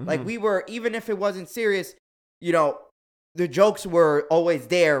critiques. Like Mhm. we were, even if it wasn't serious, the jokes were always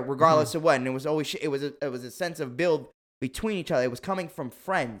there regardless of what. And it was always it was a sense of build between each other. It was coming from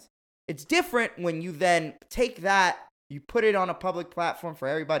friends. It's different when you then take that, you put it on a public platform for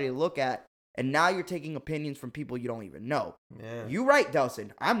everybody to look at, and now you're taking opinions from people you don't even know. Yeah. You right,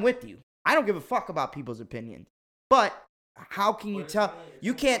 Delson. I'm with you. I don't give a fuck about people's opinions. But how can you tell?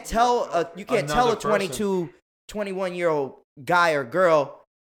 You can't tell a Another 22, 21-year-old guy or girl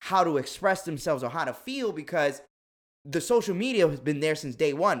how to express themselves or how to feel, because the social media has been there since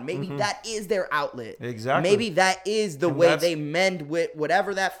day one. Maybe Mhm. that is their outlet. Exactly. Maybe that is the And way that's- they mend with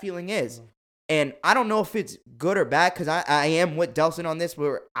whatever that feeling is. And I don't know if it's good or bad, because I am with Delson on this,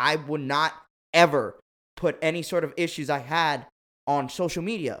 where I would not ever put any sort of issues I had on social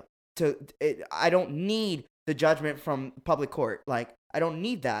media. I don't need the judgment from public court. Like, I don't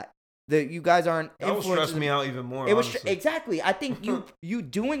need that. You guys aren't That would stress influencers. me out even more. It was honestly. exactly. I think you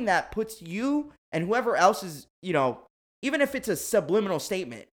doing that puts you and whoever else is, even if it's a subliminal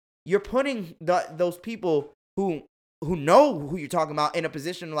statement, you're putting those people who know who you're talking about in a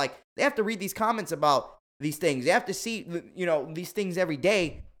position like they have to read these comments about these things. They have to see these things every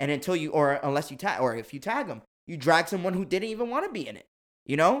day, and unless you tag, or if you tag them, you drag someone who didn't even want to be in it.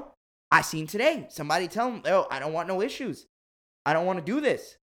 I seen today somebody tell them, "Oh, I don't want no issues. I don't want to do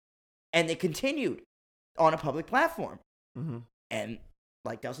this," and they continued on a public platform. Mhm. And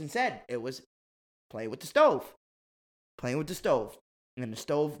like Delson said, it was playing with the stove. And then the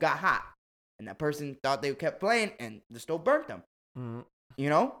stove got hot. And that person thought they kept playing, and the stove burnt them. Mhm.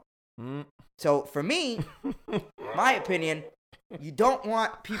 Mhm. So for me, my opinion, you don't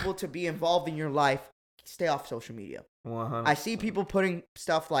want people to be involved in your life. Stay off social media. 100%. I see people putting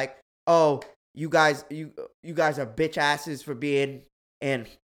stuff like, "Oh, you guys are bitch asses for being in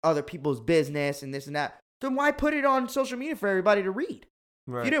other people's business and this and that." Then why put it on social media for everybody to read?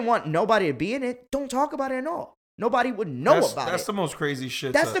 Right. If you didn't want nobody to be in it, don't talk about it at all. Nobody would know about it. That's the most crazy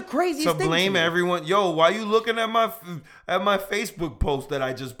shit. That's the craziest to thing blame to me. everyone. Yo, why you looking at my Facebook post that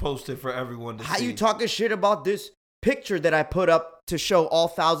I just posted for everyone to How see? you talking shit about this picture that I put up to show all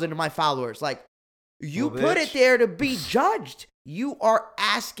 1,000 of my followers? Like, you Well, put bitch. it there to be judged. You are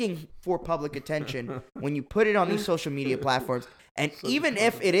asking for public attention when you put it on these social media platforms. And even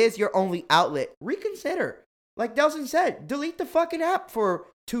if it is your only outlet, reconsider. Like Delson said, delete the fucking app for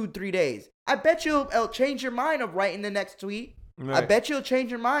 2-3 days. I bet it'll change your mind of writing the next tweet. I Right. bet you'll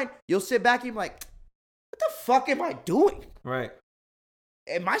change your mind. You'll sit back and be like, what the fuck am I doing? Right.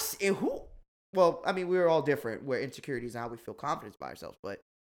 Am I who? Well, I mean, we're all different. Where insecurities and how we feel confidence by ourselves. But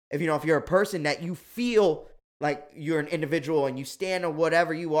if you're a person that you feel like you're an individual and you stand on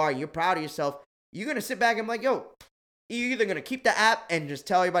whatever you are, and you're proud of yourself, you're gonna sit back and be like, yo, you're either gonna keep the app and just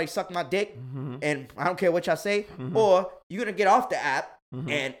tell everybody suck my dick, and I don't care what y'all say, or you're gonna get off the app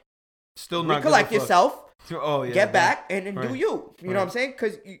and Still not recollect give a fuck. yourself, Oh yeah. get back, and then do Right. you. You know what I'm Right. saying?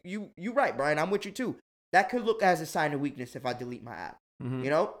 Because you right, Brian. I'm with you too. That could look as a sign of weakness if I delete my app. Mhm. You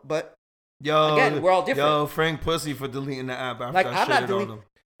know, but Yo, again, we're all different. Yo, Frank pussy for deleting the app after Like, I I'm not shitted on deleting- him.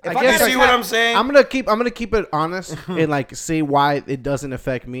 if I You guess got see a what cat- I'm saying? I'm gonna keep it honest and like see why it doesn't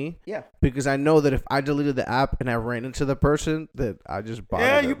affect me. Yeah. Because I know that if I deleted the app and I ran into the person, that I just bothered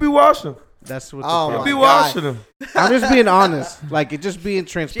Yeah, them. you be watching. That's what. Oh the You my be problem. God. watching him. I'm just being honest. Like it just being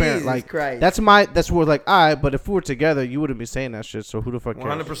transparent. Jesus like Christ. that's where like all right, but if we were together, you wouldn't be saying that shit. So who the fuck cares?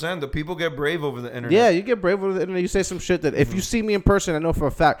 100%. The people get brave over the internet. Yeah, you get brave over the internet. You say some shit that if you see me in person, I know for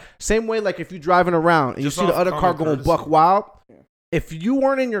a fact. Same way, like if you're driving around and Just you see the off other car common going courtesy. buck wild. If you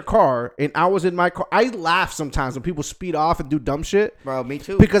weren't in your car and I was in my car, I laugh sometimes when people speed off and do dumb shit. Bro, me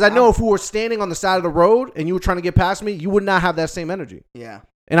too. Because I know if we were standing on the side of the road and you were trying to get past me, you would not have that same energy. Yeah.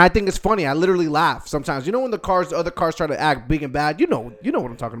 And I think it's funny. I literally laugh sometimes. You know when the other cars try to act big and bad? You know what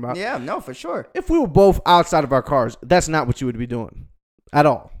I'm talking about. Yeah, no, for sure. If we were both outside of our cars, that's not what you would be doing at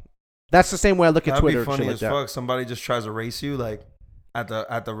all. That's the same way I look at That'd Twitter be and shit funny like as that. fuck. Somebody just tries to race you like at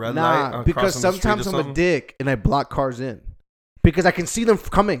the red light. Nah, because crossing the street sometimes or I'm a something. dick and I block cars in. Because I can see them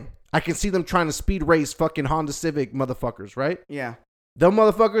coming. I can see them trying to speed race fucking Honda Civic motherfuckers, right? Yeah. Them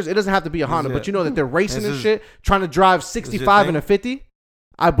motherfuckers, it doesn't have to be a Honda, it. but you know that they're racing This and is- shit, trying to drive 65 and a 50.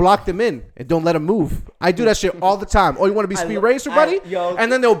 I block them in and don't let them move. I do that shit all the time. Oh, you want to be speed racer, buddy?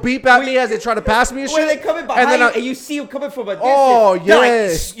 And then they'll beep at me as they try to pass me and shit. When they coming behind and then you I- and you see them coming from a distance. Oh, they're like,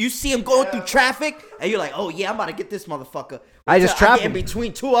 yes. you see them going through traffic, and you're like, oh, yeah, I'm about to get this motherfucker. I just Until trap get in him.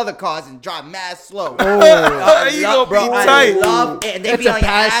 between two other cars and drive mad slow. Oh, You gonna be I tight. love it. And they That's be a on your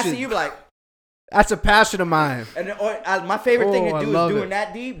ass, passion. and you be like, that's a passion of mine. and my favorite thing Oh, I to do love is doing it.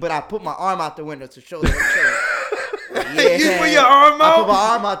 that, D, but I put my arm out the window to show them I'm chilling. You put your arm I put my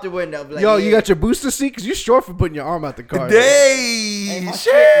out? arm out the window. Be like, Yo, yeah. you got your booster seat? Because you short for putting your arm out the car. Day. Hey, my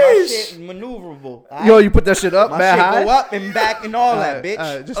Sheesh. shit maneuverable. Yo, you put that shit up, my man. shit high? go up and back and all that,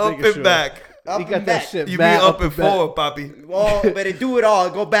 bitch. Just Up making and sure. back. Up You and got that back. shit You be mad up and back. forward, Poppy. Oh, better do it all.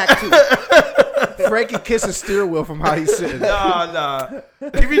 Go back to it. Frankie kisses steering wheel from how he's sitting. Nah.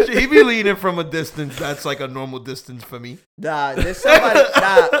 He be leaning from a distance. That's like a normal distance for me. Nah, there's somebody.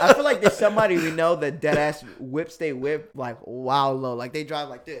 I feel like there's somebody we know that dead ass whips they whip like wow low. Like they drive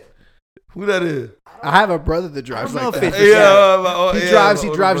like this. Who that is? I have a brother that drives I don't like know that. if it's- Yeah, He yeah, drives. my He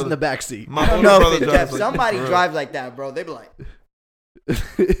older drives in brother. the back seat. My I don't older know brother if it's drives that. like Somebody that. drives like that, bro. They be like,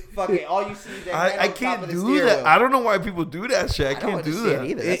 fucking all you see is their hand I on top can't of the do steering that. wheel. I don't know why people do that shit. I don't can't do understand that.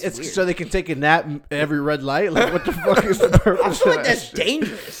 either. That's It's weird. so they can take a nap every red light. Like what the fuck is the purpose? I feel of like that that's shit?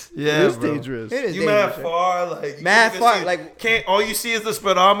 dangerous. Yeah, It is bro. dangerous. It is You mad dangerous. far, like you Mad can't even far, see- like- can't. All you see is the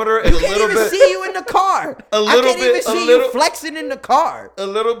speedometer and You a can't little even bit, see you in the car. A I little can't even bit- a see little- you flexing in the car. a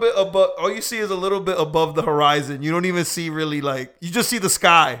little bit above. All you see is a little bit above the horizon. You don't even see really like. You just see the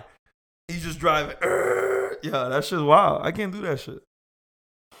sky. You just drive it. Yeah, that shit's wild. I can't do that shit.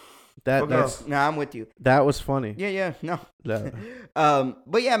 That's Nah, I'm with you. that was funny. Yeah, no. That-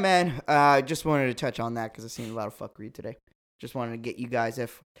 But yeah, man, I just wanted to touch on that because I've seen a lot of fuckery today. Just wanted to get you guys,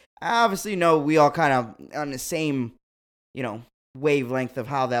 if I obviously know we all kind of on the same, wavelength of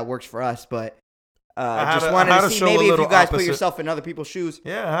how that works for us, but I just had wanted to to see show a maybe if you little guys put opposite. yourself in other people's shoes.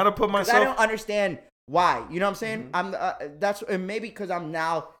 Yeah, how to put 'Cause I myself. don't understand why. You know what I'm saying? I'm that's and maybe because I'm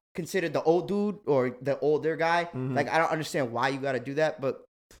now considered the old dude or the older guy. Mhm. Like I don't understand why you got to do that, but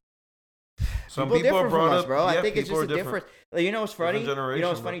Some people people are different brought from us, up, bro. I yeah, think it's people just are a difference. Like, you know what's funny? Different You know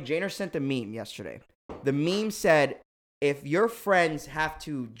what's generation, funny? Janer sent a meme yesterday. The meme said, if your friends have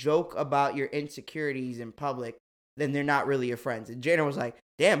to joke about your insecurities in public, then they're not really your friends. And Jada was like,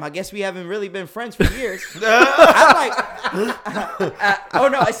 damn, I guess we haven't really been friends for years. I'm like, oh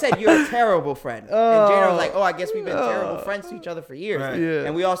no, I said you're a terrible friend. And Jada was like, oh, I guess we've been terrible friends to each other for years. Right. Yeah.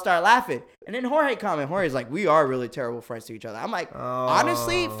 And we all started laughing. And then Jorge's like, we are really terrible friends to each other. I'm like,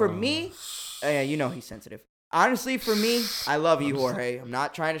 honestly, for me, you know he's sensitive. Honestly, for me, I love you, Jorge. I'm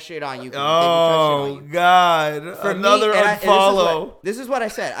not trying to shit on you. 'cause I think we try to shit on you. God. For Another me, and unfollow. this is what I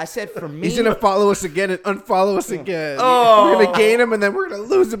said. I said for me. He's gonna follow us again and unfollow us again. Oh. We're gonna gain him and then we're gonna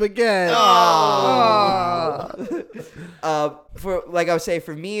lose him again. For like I was saying,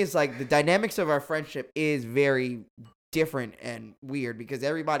 for me, it's like the dynamics of our friendship is very different and weird because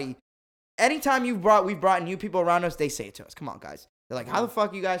everybody, anytime we've brought new people around us, they say it to us. Come on, guys. They're like, how the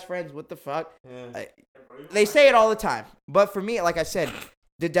fuck you guys friends? What the fuck? Yeah. They say it all the time. But for me, like I said,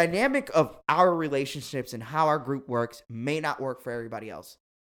 the dynamic of our relationships and how our group works may not work for everybody else.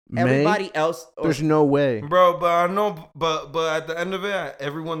 Everybody else. There's no way. Bro, but I know, but at the end of it,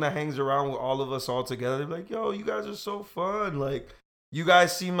 everyone that hangs around with all of us all together, they're like, yo, you guys are so fun. Like, you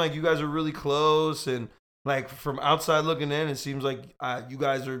guys seem like you guys are really close. And, like, from outside looking in, it seems like you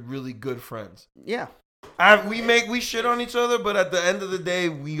guys are really good friends. Yeah. We shit on each other, but at the end of the day,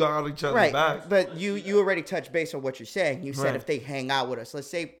 we got each other's Right. back. But you already touched base on what you're saying. You said Right. if they hang out with us, let's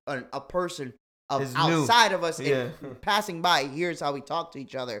say a person of Is new. outside of us Yeah. and passing by hears how we talk to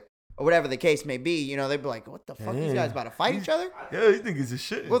each other or whatever the case may be, you know, they'd be like, what the fuck? These Yeah. guys about to fight each other? Yeah, you think it's a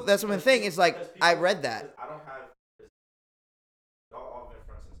shit. Well, that's one thing. It's like, I read that. I don't have. Y'all all been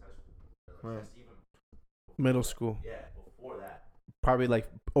friends since high school. Right. That's even. Middle school. Yeah, before that. Probably like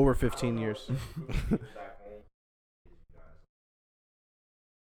over 15 years. Back home, you guys.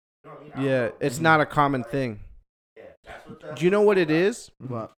 You know what I mean? I don't Yeah, know. it's not a common thing. Yeah, that's what Do you know what it is?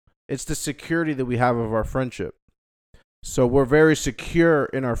 What? It's the security that we have of our friendship. So we're very secure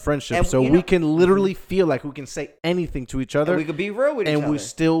in our friendship. And, So you we know- can literally feel like we can say anything to each other And we could be real with each and other. we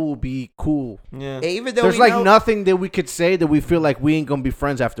still will be cool. Yeah. Even though There's we like know, nothing that we could say that we feel like we ain't gonna be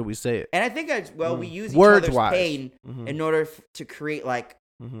friends after we say it. And I think as well, we use each Words other's wise. pain Mhm. in order to create like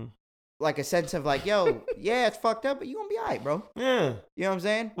Mhm. a sense of like, yo, yeah, it's fucked up, but you gonna be alright, bro. Yeah. You know what I'm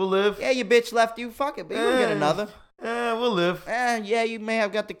saying? We'll live. Yeah, your bitch left you. Fuck it, but you gonna get another. Yeah, we'll live. Yeah, you may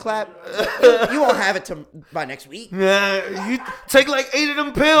have got the clap. You won't have it by next week. Yeah, you take like 8 of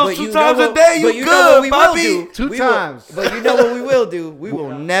them pills But 2 you times know a what- day. but You you know what good, we will Bobby? do? Two We will- times. But you know what we will do? We will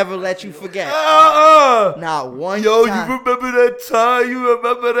never let you forget. Not one Yo, time. you remember that time? You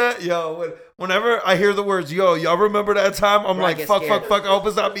remember that? Yo, whenever I hear the words, yo, y'all remember that time? I'm Bro, I like, get fuck, scared. fuck, fuck. I hope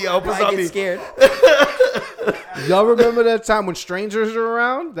it's not me. I hope it's I not get me. scared. Y'all remember that time when strangers are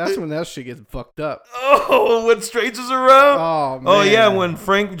around? That's when that shit gets fucked up. Oh, when strangers around? Oh, man. Oh, yeah, when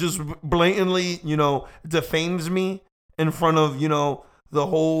Frank just blatantly, defames me in front of, the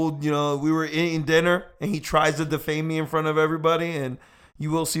whole, we were eating dinner and he tries to defame me in front of everybody, and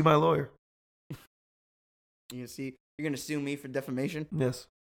you will see my lawyer. You see, you're gonna sue me for defamation. Yes.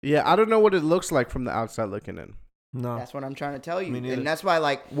 Yeah, I don't know what it looks like from the outside looking in. No. That's what I'm trying to tell you, Me neither. and that's why,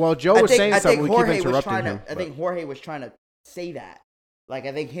 like, Well, Joe was saying something. We keep Jorge was interrupting trying him. to. I think Jorge was trying to say that. Like,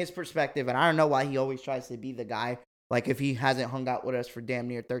 I think his perspective, and I don't know why he always tries to be the guy. Like, if he hasn't hung out with us for damn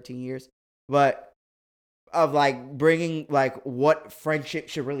near 13 years, but of like bringing like what friendship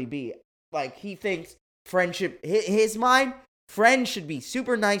should really be. Like, he thinks friendship, his mind, friends should be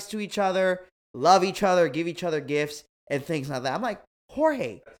super nice to each other, love each other, give each other gifts and things like that. I'm like,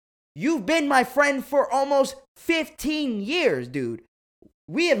 Jorge, you've been my friend for almost 15 years, dude.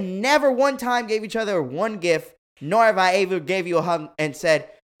 We have never one time gave each other one gift, nor have I ever gave you a hug and said,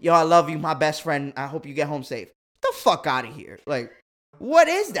 yo, I love you, my best friend. I hope you get home safe. Get the fuck out of here. Like, what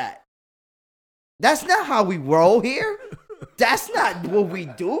is that? That's not how we roll here. That's not what we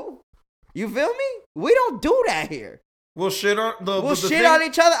do. You feel me? We don't do that here. We'll shit on We'll shit on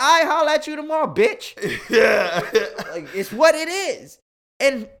each other. I holler at you tomorrow, bitch. Yeah. Like, it's what it is.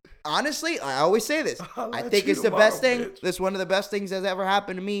 And honestly, I always say this. I'll I let think you it's the tomorrow, best thing. bitch. That's one of the best things that's ever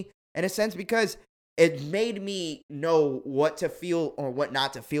happened to me in a sense because it made me know what to feel or what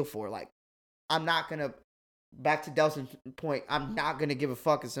not to feel for. Like, I'm not going to, back to Delson's point, I'm not going to give a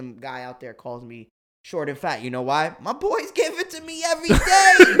fuck if some guy out there calls me short and fat. You know why? My boys give it to me every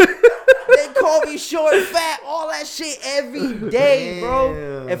day. They call me short and fat, all that shit every day, bro.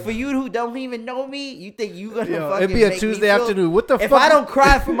 Damn. And for you who don't even know me, you think you gonna Yo, fucking it'd be a make me Tuesday feel- afternoon. What the If fuck? I don't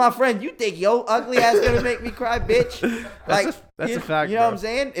cry for my friend, you think yo ugly ass gonna make me cry, bitch? Like that's you, a fact, You know bro. what I'm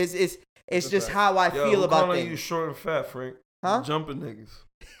saying? It's just how I Yo, feel who about calling you things. short and fat, Frank? Huh? Jumping niggas.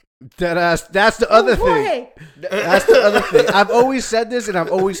 Dead ass. That's the other thing. Jorge. That's the other thing. I've always said this and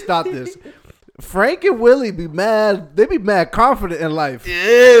I've always thought this. Frank and Willie be mad. They be mad confident in life.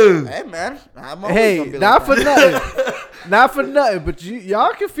 Ew. Hey man, I'm always Hey, gonna be not like for that. nothing. Not for nothing. But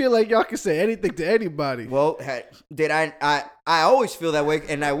y'all can feel like y'all can say anything to anybody. Well, hey, did I always feel that way,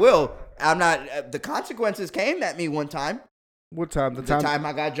 and I will. I'm not. The consequences came at me one time. What time? The time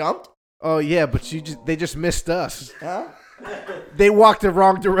I got jumped. Oh yeah, but they just missed us. Huh? They walked the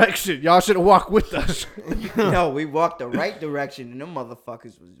wrong direction. Y'all should have walked with us. No, we walked the right direction, and them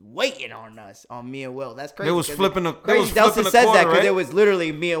motherfuckers was waiting on us, on me and Will. That's crazy. They was 'cause flipping the. They Crazy was Delson flipping the says corner, that because right? it was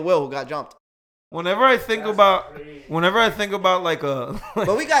literally me and Will who got jumped. Whenever I think about like a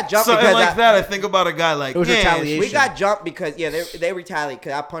But we got jumped something because like that, I think about a guy like It was retaliation. we got jumped because they retaliated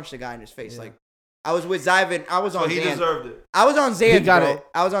because I punched the guy in his face. Like I was with Zyvan. I was So on he Zans. deserved it. I was on He Zans, got bro. it.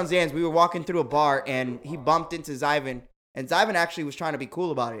 I was on Zans. We were walking through a bar and he bumped into Zyvan. And Zyvan actually was trying to be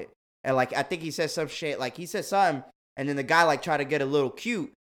cool about it. And like I think he said some shit. Like he said something, and then the guy like tried to get a little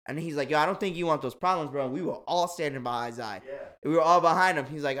cute. And he's like, "Yo, I don't think you want those problems, bro." And we were all standing behind Zy. Yeah. We were all behind him.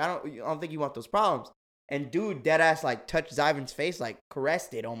 He's like, I don't think you want those problems. And dude, dead ass like touched Zyvan's face, like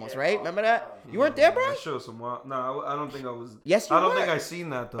caressed it almost, right? Remember that? You weren't there, bro? That showed some wild. No, I don't think I was. Yes, you I don't were. think I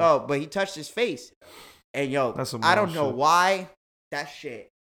seen that though. Oh, but he touched his face. And yo, That's some I don't wild know shit. why that shit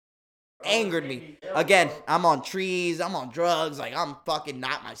angered me. Again, I'm on trees, I'm on drugs, like I'm fucking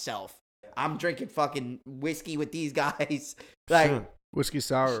not myself. I'm drinking fucking whiskey with these guys. Like Shit. Whiskey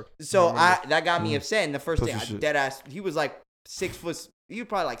sour. so that got me upset. And the first Pussy day I shit. dead ass he was like 6 foot, he was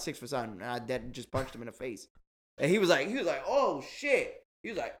probably like 6 foot something, and I dead just punched him in the face. And he was like, oh shit. He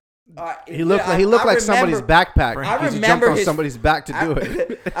was like, He looked like somebody's backpack. I because he jumped remember on his- somebody's back to do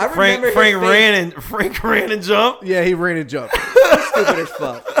it. I remember Frank ran and jumped. Yeah, he ran and jumped. stupid as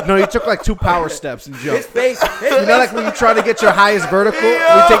fuck. No, he took like 2 power steps and His jumped. face, You know, like when you try to get your highest vertical,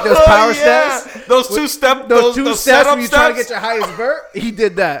 you take those power steps. Those two steps. Those 2 steps setup when you try to steps? get your highest vert. He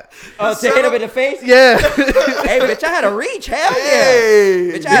did that. to hit him in the face. Yeah. Hey, bitch, I had a reach. Hell yeah.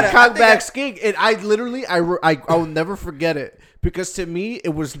 Hey. Bitch, I had He a, cocked back skiing, and I literally, I will never forget it because to me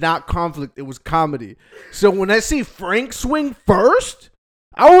it was not conflict, it was comedy. So when I see Frank swing first,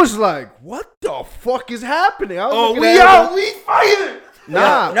 I was like, "What the fuck is happening?" I was Oh, looking we at out. him. We fighting.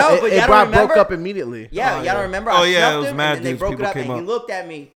 Nah, No, but y'all don't broke remember? up immediately. Yeah, Oh, y'all yeah. don't remember? Oh, I yeah, it snuffed was him, mad and then they dudes. broke it People up, and came he up. looked at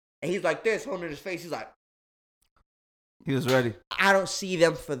me, and he's like this, holding his face. He's like, He was ready. I don't see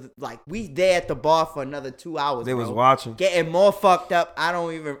them for we there at the bar for another 2 hours. They bro. was watching. Getting more fucked up. I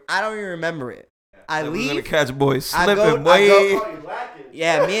don't even remember it. I They was gonna leave. catch boys I go- slipping. I Boy. go-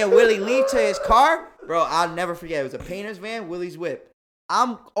 Yeah, me and Willie leave to his car, bro. I'll never forget. It was a painter's van, Willie's whip.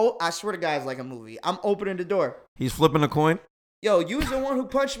 I swear to God, it's like a movie. I'm opening the door. He's flipping a coin. Yo, you was the one who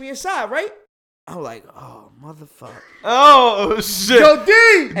punched me aside, right? I'm like, oh motherfucker. Oh shit. Yo,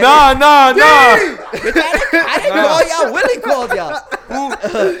 D. Nah. Bitch, I didn't call y'all. Willie called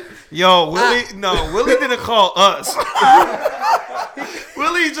y'all. Yo, Willie didn't call us.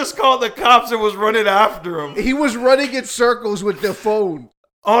 Willie just called the cops and was running after him He was running in circles with the phone.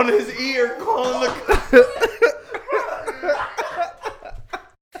 on his ear, calling the.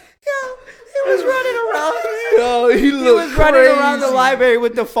 He was running around. Yo, he He looked was running around the crazy. library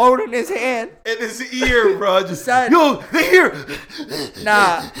with the phone in his hand. in his ear, bro. Just Son. yo, they here.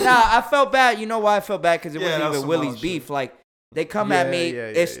 Nah, I felt bad. You know why I felt bad? Because it Yeah, wasn't that's even some Willie's wild beef. shit. Like they come at me.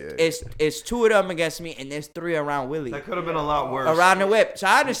 Yeah, It's 2 of them against me, and there's 3 around Willie That could have been a lot worse. around the whip. So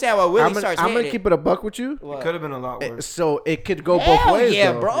I understand why Willie I'm starts gonna hitting keep it a buck with you. What? Could have been a lot worse. So it could go Hell both ways.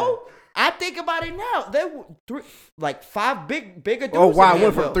 yeah, though. bro. I think about it now. There were 5 bigger dudes. Oh wow, than I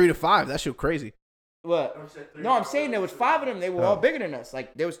went me, from Will. 3 to 5. That shit crazy. What? No, I'm saying there was 5 of them. They were all bigger than us.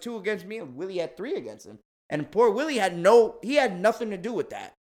 Like there was 2 against me, and Willie had 3 against him. And poor Willie had nothing to do with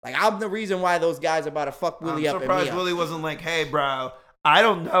that. Like I'm the reason why those guys are about to fuck Willie I'm up and surprised me up. Willie wasn't like, "Hey, bro, I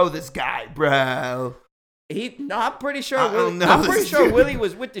don't know this guy, bro." I'm pretty sure. I don't Willie, know I'm pretty this sure dude. Willie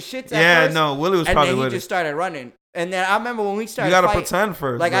was with the shits. At Yeah, first, no, Willie was and probably then he with just it. started running. And then I remember when we started. You gotta fighting, pretend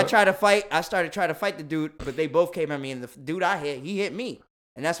first. Like bro. I tried to fight. I started trying to fight the dude, but they both came at me, and the dude I hit, he hit me,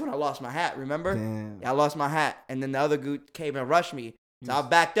 and that's when I lost my hat. Remember? Damn. Yeah, I lost my hat, and then the other dude came and rushed me, so I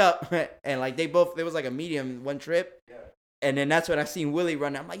backed up, and like there was like a medium one trip. And then that's when I seen Willie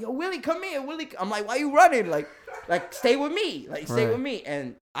running. I'm like, yo, Willie, come here, Willie. I'm like, why you running? Like stay with me. Like, stay Right. with me.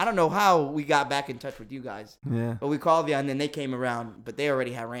 And I don't know how we got back in touch with you guys. Yeah. But we called you, and then they came around, but they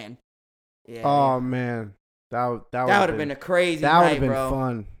already had ran. Yeah. Oh man, that would that would have been a crazy that would night, have been bro.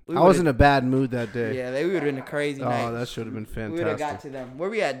 fun. We I was would've- in a bad mood that day. Yeah, they would have been a crazy night. Oh, that should have been We would have got fantastic. to them. Where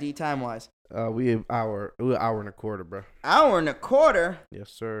we at D time wise? We an hour and a quarter, bro. Hour and a quarter. Yes,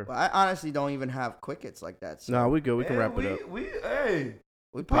 sir. Well, I honestly don't even have quickets like that. So. No, we good. We can wrap it up. Hey,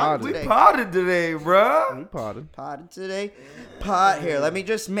 We potted We today. potted today, bruh. We potted. Potted today. Here, let me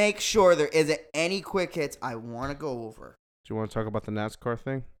just make sure there isn't any quick hits I want to go over. Do you want to talk about the NASCAR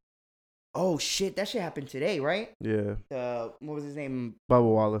thing? Oh, shit. That shit happened today, right? Yeah. What was his name? Bubba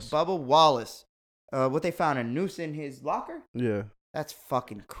Wallace. Bubba Wallace. What they found, a noose in his locker? Yeah. That's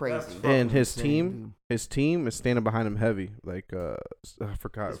fucking crazy. That's fucking And his insane, team, dude. his team is standing behind him heavy. Like I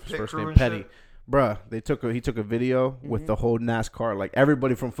forgot His his pit first crew name, and Petty. shit? Bruh, he took a video with the whole NASCAR, like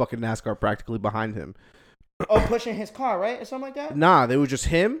everybody from fucking NASCAR practically behind him. Oh, pushing his car, right? Or something like that? Nah, they were just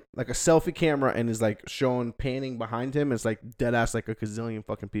him, like a selfie camera, and is like showing panning behind him. It's like dead ass like a gazillion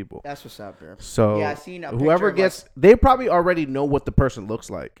fucking people. That's what's up, bro. So Yeah, I seen a whoever picture of, gets, they probably already know what the person looks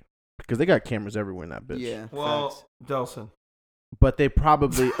like because they got cameras everywhere in that bitch. Yeah. Well, facts. Delson, But they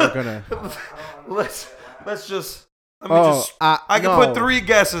probably are gonna. let's just. Let me just. I can no. put 3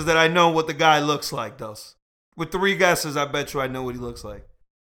 guesses that I know what the guy looks like. Thus, with 3 guesses, I bet you I know what he looks like.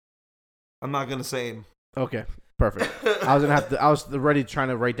 I'm not gonna say him. Okay, perfect. I was gonna have to. I was already trying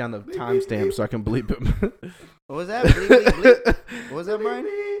to write down the timestamp so I can bleep him. What was that? Bleep, bleep, bleep. What was that,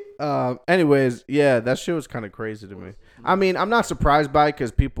 Brian? Anyways, yeah, that shit was kind of crazy to me. I mean, I'm not surprised by it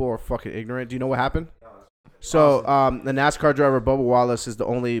because people are fucking ignorant. Do you know what happened? So, the NASCAR driver Bubba Wallace is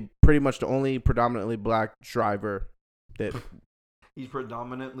pretty much the only predominantly black driver that He's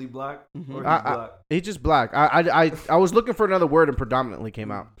predominantly black, or he's I- black. he's just black. I was looking for another word and predominantly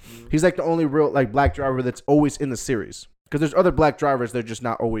came out. He's like the only real like black driver that's always in the series because there's other black drivers they're just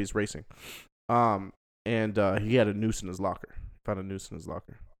not always racing. And he had a noose in his locker. Found a noose in his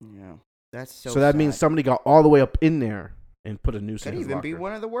locker. Yeah. That's so So that sad. means somebody got all the way up in there and put a noose Could in his even locker. be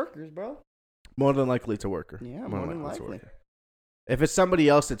one of the workers, bro. More than likely it's a worker. Yeah, more than it's a likely. worker. If it's somebody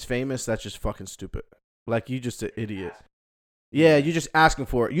else that's famous, that's just fucking stupid. Like you just an idiot. Yeah, you're just asking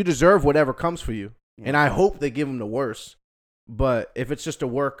for it. You deserve whatever comes for you. And I hope they give him the worst. But if it's just a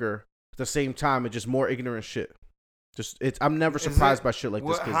worker, at the same time, it's just more ignorant shit. I'm never Is surprised it- by shit like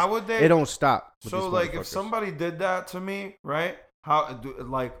this. 'Cause How would they? it don't stop. with So these like, if motherfuckers. somebody did that to me, right?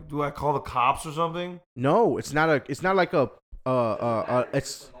 Do I call the cops or something? No, it's not like a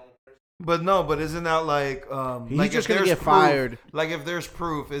it's But isn't that like he's like just if gonna there's get proof- fired. Like if there's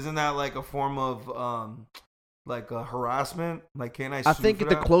proof, isn't that like a form of like harassment? Like can I? I sue think for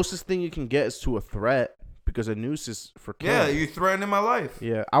the that? closest thing you can get is to a threat because a noose is for killing. Yeah, you threatening my life.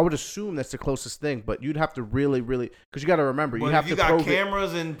 Yeah, I would assume that's the closest thing, but you'd have to really, because you got to remember, But you if have you to got prove it.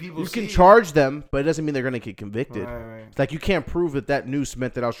 cameras and people. You see can charge them, but it doesn't mean they're gonna get convicted. Right. It's like you can't prove that noose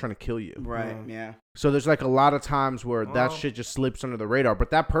meant that I was trying to kill you. Right, Yeah. yeah. So there's like a lot of times where that Well- shit just slips under the radar. But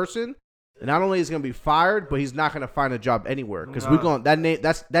that person, not only is gonna be fired, but he's not gonna find a job anywhere because Nah. that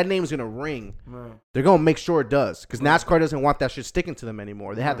name is gonna ring. Right. They're gonna make sure it does because NASCAR doesn't want that shit sticking to them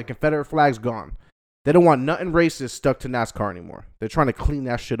anymore. They have the Confederate flags gone. They don't want nothing racist stuck to NASCAR anymore. They're trying to clean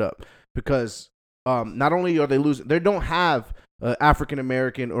that shit up because not only are they losing, they don't have African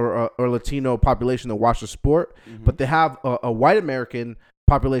American or Latino population that watch the sport, but they have a white American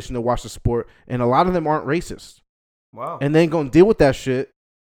population that watch the sport, and a lot of them aren't racist, Wow. and they ain't gonna deal with that shit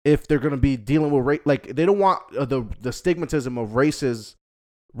if they're gonna be dealing with like they don't want the stigmatism of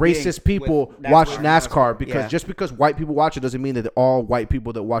racist people with watch NASCAR. NASCAR because Yeah. just because white people watch it doesn't mean that all white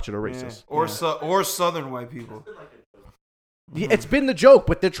people that watch it are Yeah. racist. Or Southern white people. Yeah, it's been the joke,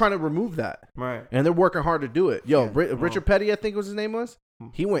 but they're trying to remove that, Right. and they're working hard to do it. Yo, Yeah. Richard Petty, I think was his name was.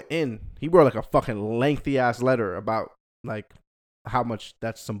 He went in. He wrote like a fucking lengthy ass letter about like how much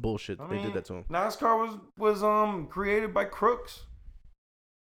that's some bullshit. I They mean, did that to him. NASCAR was created by crooks.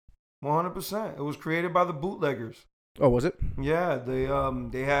 100%. It was created by the bootleggers. Oh, was it? Yeah,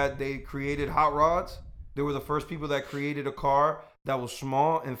 they created hot rods. They were the first people that created a car that was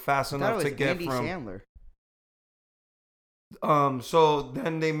small and fast That enough was to get Andy from. Sandler. So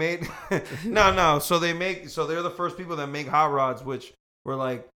then they made so they're the first people that make hot rods, which were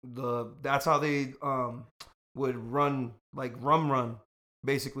like that's how they would run like run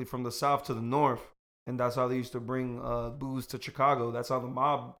basically from the south to the north. And that's how they used to bring booze to Chicago. That's how the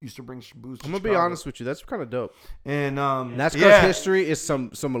mob used to bring booze to I'm gonna Chicago. be honest with you. That's kind of dope. And NASCAR's history is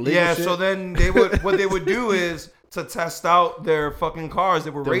some illegal yeah, shit. so then what they would do is to test out their fucking cars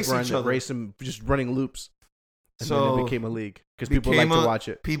that were They'll racing run- each other. racing, just running loops. And So, then it became a league because people like to watch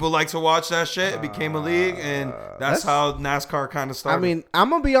it. People like to watch that shit. It became a league, and that's how NASCAR kind of started. I mean,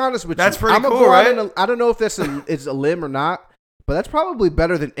 I'm gonna be honest with That's you. pretty I'm gonna cool, go out right? on I don't know if that's it's a limb or not, but that's probably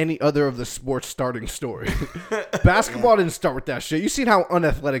better than any other of the sports starting story. Basketball didn't start with that shit. You seen how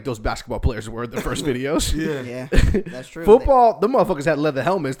unathletic those basketball players were in the first videos? yeah. Yeah, that's true. Football, the motherfuckers had leather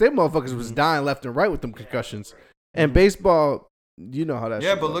helmets. They motherfuckers was dying left and right with them concussions. And baseball, you know how that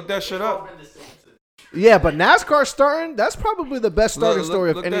Yeah, shit but goes. look that shit up. Yeah, but NASCAR starting, that's probably the best starting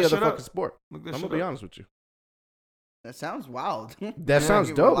story of look any that other shit up. fucking sport. Look I'm this gonna shit be up. honest with you. That sounds wild. That sounds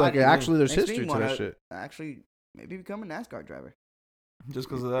Give dope. a lot Like of- actually, there's makes me history to wanna that shit. Actually, maybe become a NASCAR driver. Just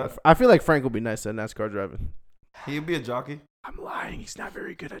because of that. I feel like Frank will be nice at NASCAR driving. He'd be a jockey. I'm lying. He's not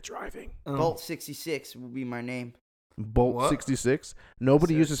very good at driving. Bolt 66 will be my name, Bolt What? 66.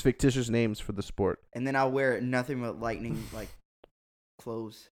 Nobody Sir. uses fictitious names for the sport. and then I'll wear nothing but lightning like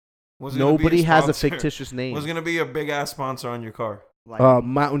clothes. Was it gonna be Nobody has a sponsor? fictitious name. Was gonna be a big ass sponsor on your car.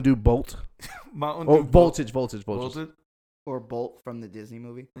 Lightning, Mountain Dew Bolt. Mountain Oh, Dew voltage. Bolted. or Bolt from the Disney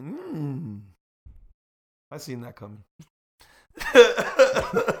movie. I seen that coming.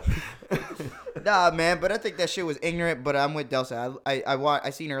 Nah, man, but I think that shit was ignorant. But I'm with Delsa. I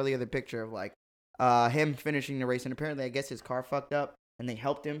seen earlier the picture of like him finishing the race, and apparently I guess his car fucked up, and they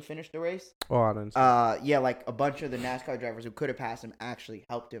helped him finish the race. Oh, I didn't see. Yeah, like a bunch of the NASCAR drivers who could have passed him actually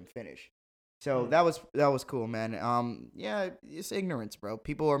helped him finish. So that was cool, man. Yeah, it's ignorance, bro.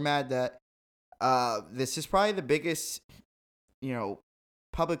 People are mad that this is probably the biggest,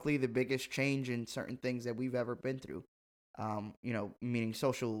 publicly the biggest change in certain things that we've ever been through. Meaning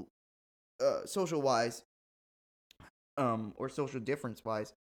social wise, or social difference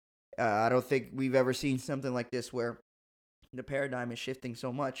wise. I don't think we've ever seen something like this where the paradigm is shifting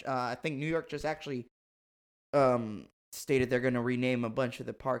so much. I think New York just actually stated they're going to rename a bunch of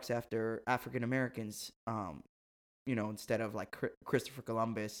the parks after African Americans, instead of like Christopher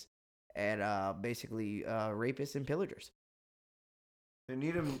Columbus and basically rapists and pillagers. They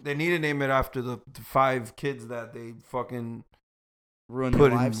need to name it after the 5 kids that they fucking Ruin put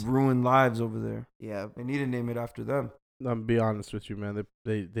their lives. in ruined lives over there. Yeah. They need to name it after them. I'm be honest with you, man.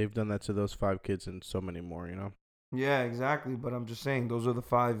 They've done that to those 5 kids and so many more. Yeah, exactly. But I'm just saying, those are the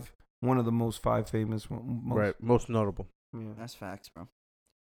 5. One of the most 5 famous. Right, most notable. Yeah. That's facts, bro.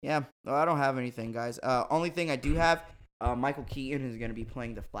 Yeah, well, I don't have anything, guys. Only thing I do have, Michael Keaton is going to be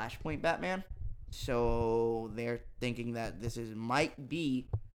playing the Flashpoint Batman. So they're thinking that this might be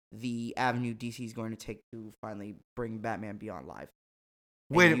the avenue DC is going to take to finally bring Batman Beyond live.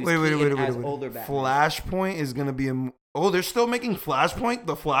 And Wait. use Keaton as older Batman. Flashpoint is gonna be they're still making Flashpoint,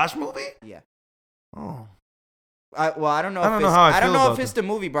 the Flash movie? Yeah. Oh. I don't know. I don't know how I I don't feel know about if it's the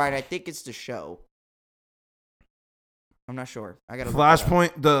movie, Brian. I think it's the show. I'm not sure. I gotta look that up.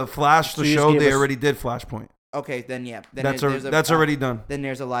 Flashpoint, the Flash, the So you just show, gave they us- already did Flashpoint. Okay, then yeah. Then That's already done. Then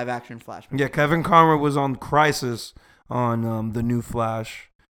there's a live action Flashpoint. Yeah, Kevin Conroy was on Crisis on the new Flash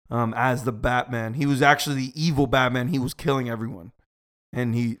as the Batman. He was actually the evil Batman. He was killing everyone,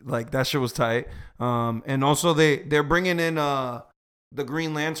 and that shit was tight. And also they're bringing in the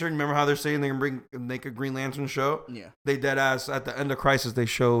Green Lantern. Remember how they're saying they can make a Green Lantern show? Yeah. They dead ass at the end of Crisis. They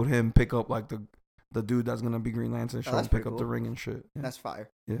showed him pick up like the dude that's gonna be Green Lantern. Show him that's pick pretty up the cool. ring and shit. Yeah. That's fire.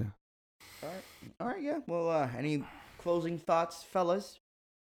 yeah. All right, yeah. Well, any closing thoughts, fellas?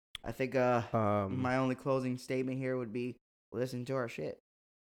 I think my only closing statement here would be listen to our shit.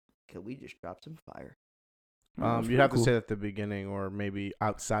 Cause we just dropped some fire. You'd have to say it at the beginning or maybe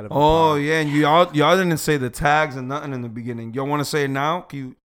outside of. the Oh pod. yeah, and y'all didn't say the tags and nothing in the beginning. Y'all want to say it now?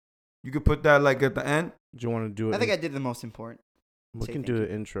 You could put that like at the end. Do you want to do it? I think I did the most important. we say can thank do you. an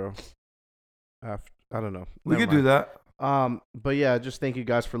intro. After I don't know. We Never could do mind. that. But yeah, just thank you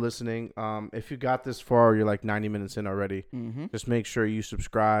guys for listening. If you got this far, you're like 90 minutes in already. Mm-hmm. Just make sure you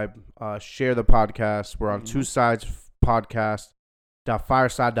subscribe, share the podcast. We're on Two Sides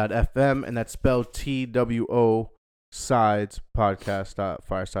Podcast.fireside.fm, and that's spelled TWO Sides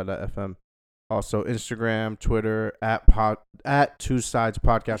Podcast.fireside.fm. Also Instagram, Twitter at Two Sides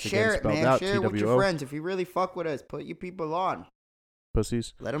Podcast. Share again, it, spelled man. out Share it with your TWO. friends. If you really fuck with us, put your people on.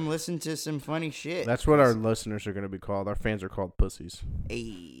 Pussies. Let them listen to some funny shit. That's what our listeners are going to be called. Our fans are called pussies.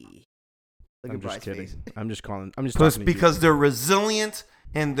 Hey. Look I'm at just Bryce's kidding. face. I'm just talking to you. Because they're resilient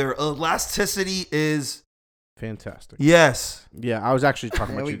and their elasticity is Fantastic. yes. Yeah, I was actually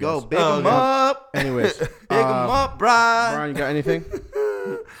talking There about we you go. guys. Big Oh, them yeah. up. Anyways, Big them up, Brian. Brian, you got anything?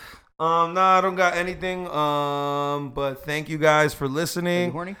 No, I don't got anything. But thank you guys for Are you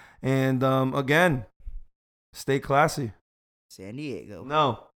listening. horny? And again, stay classy. San Diego.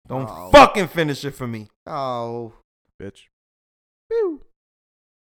 No, don't Oh. fucking finish it for me. Oh. Bitch. Pew.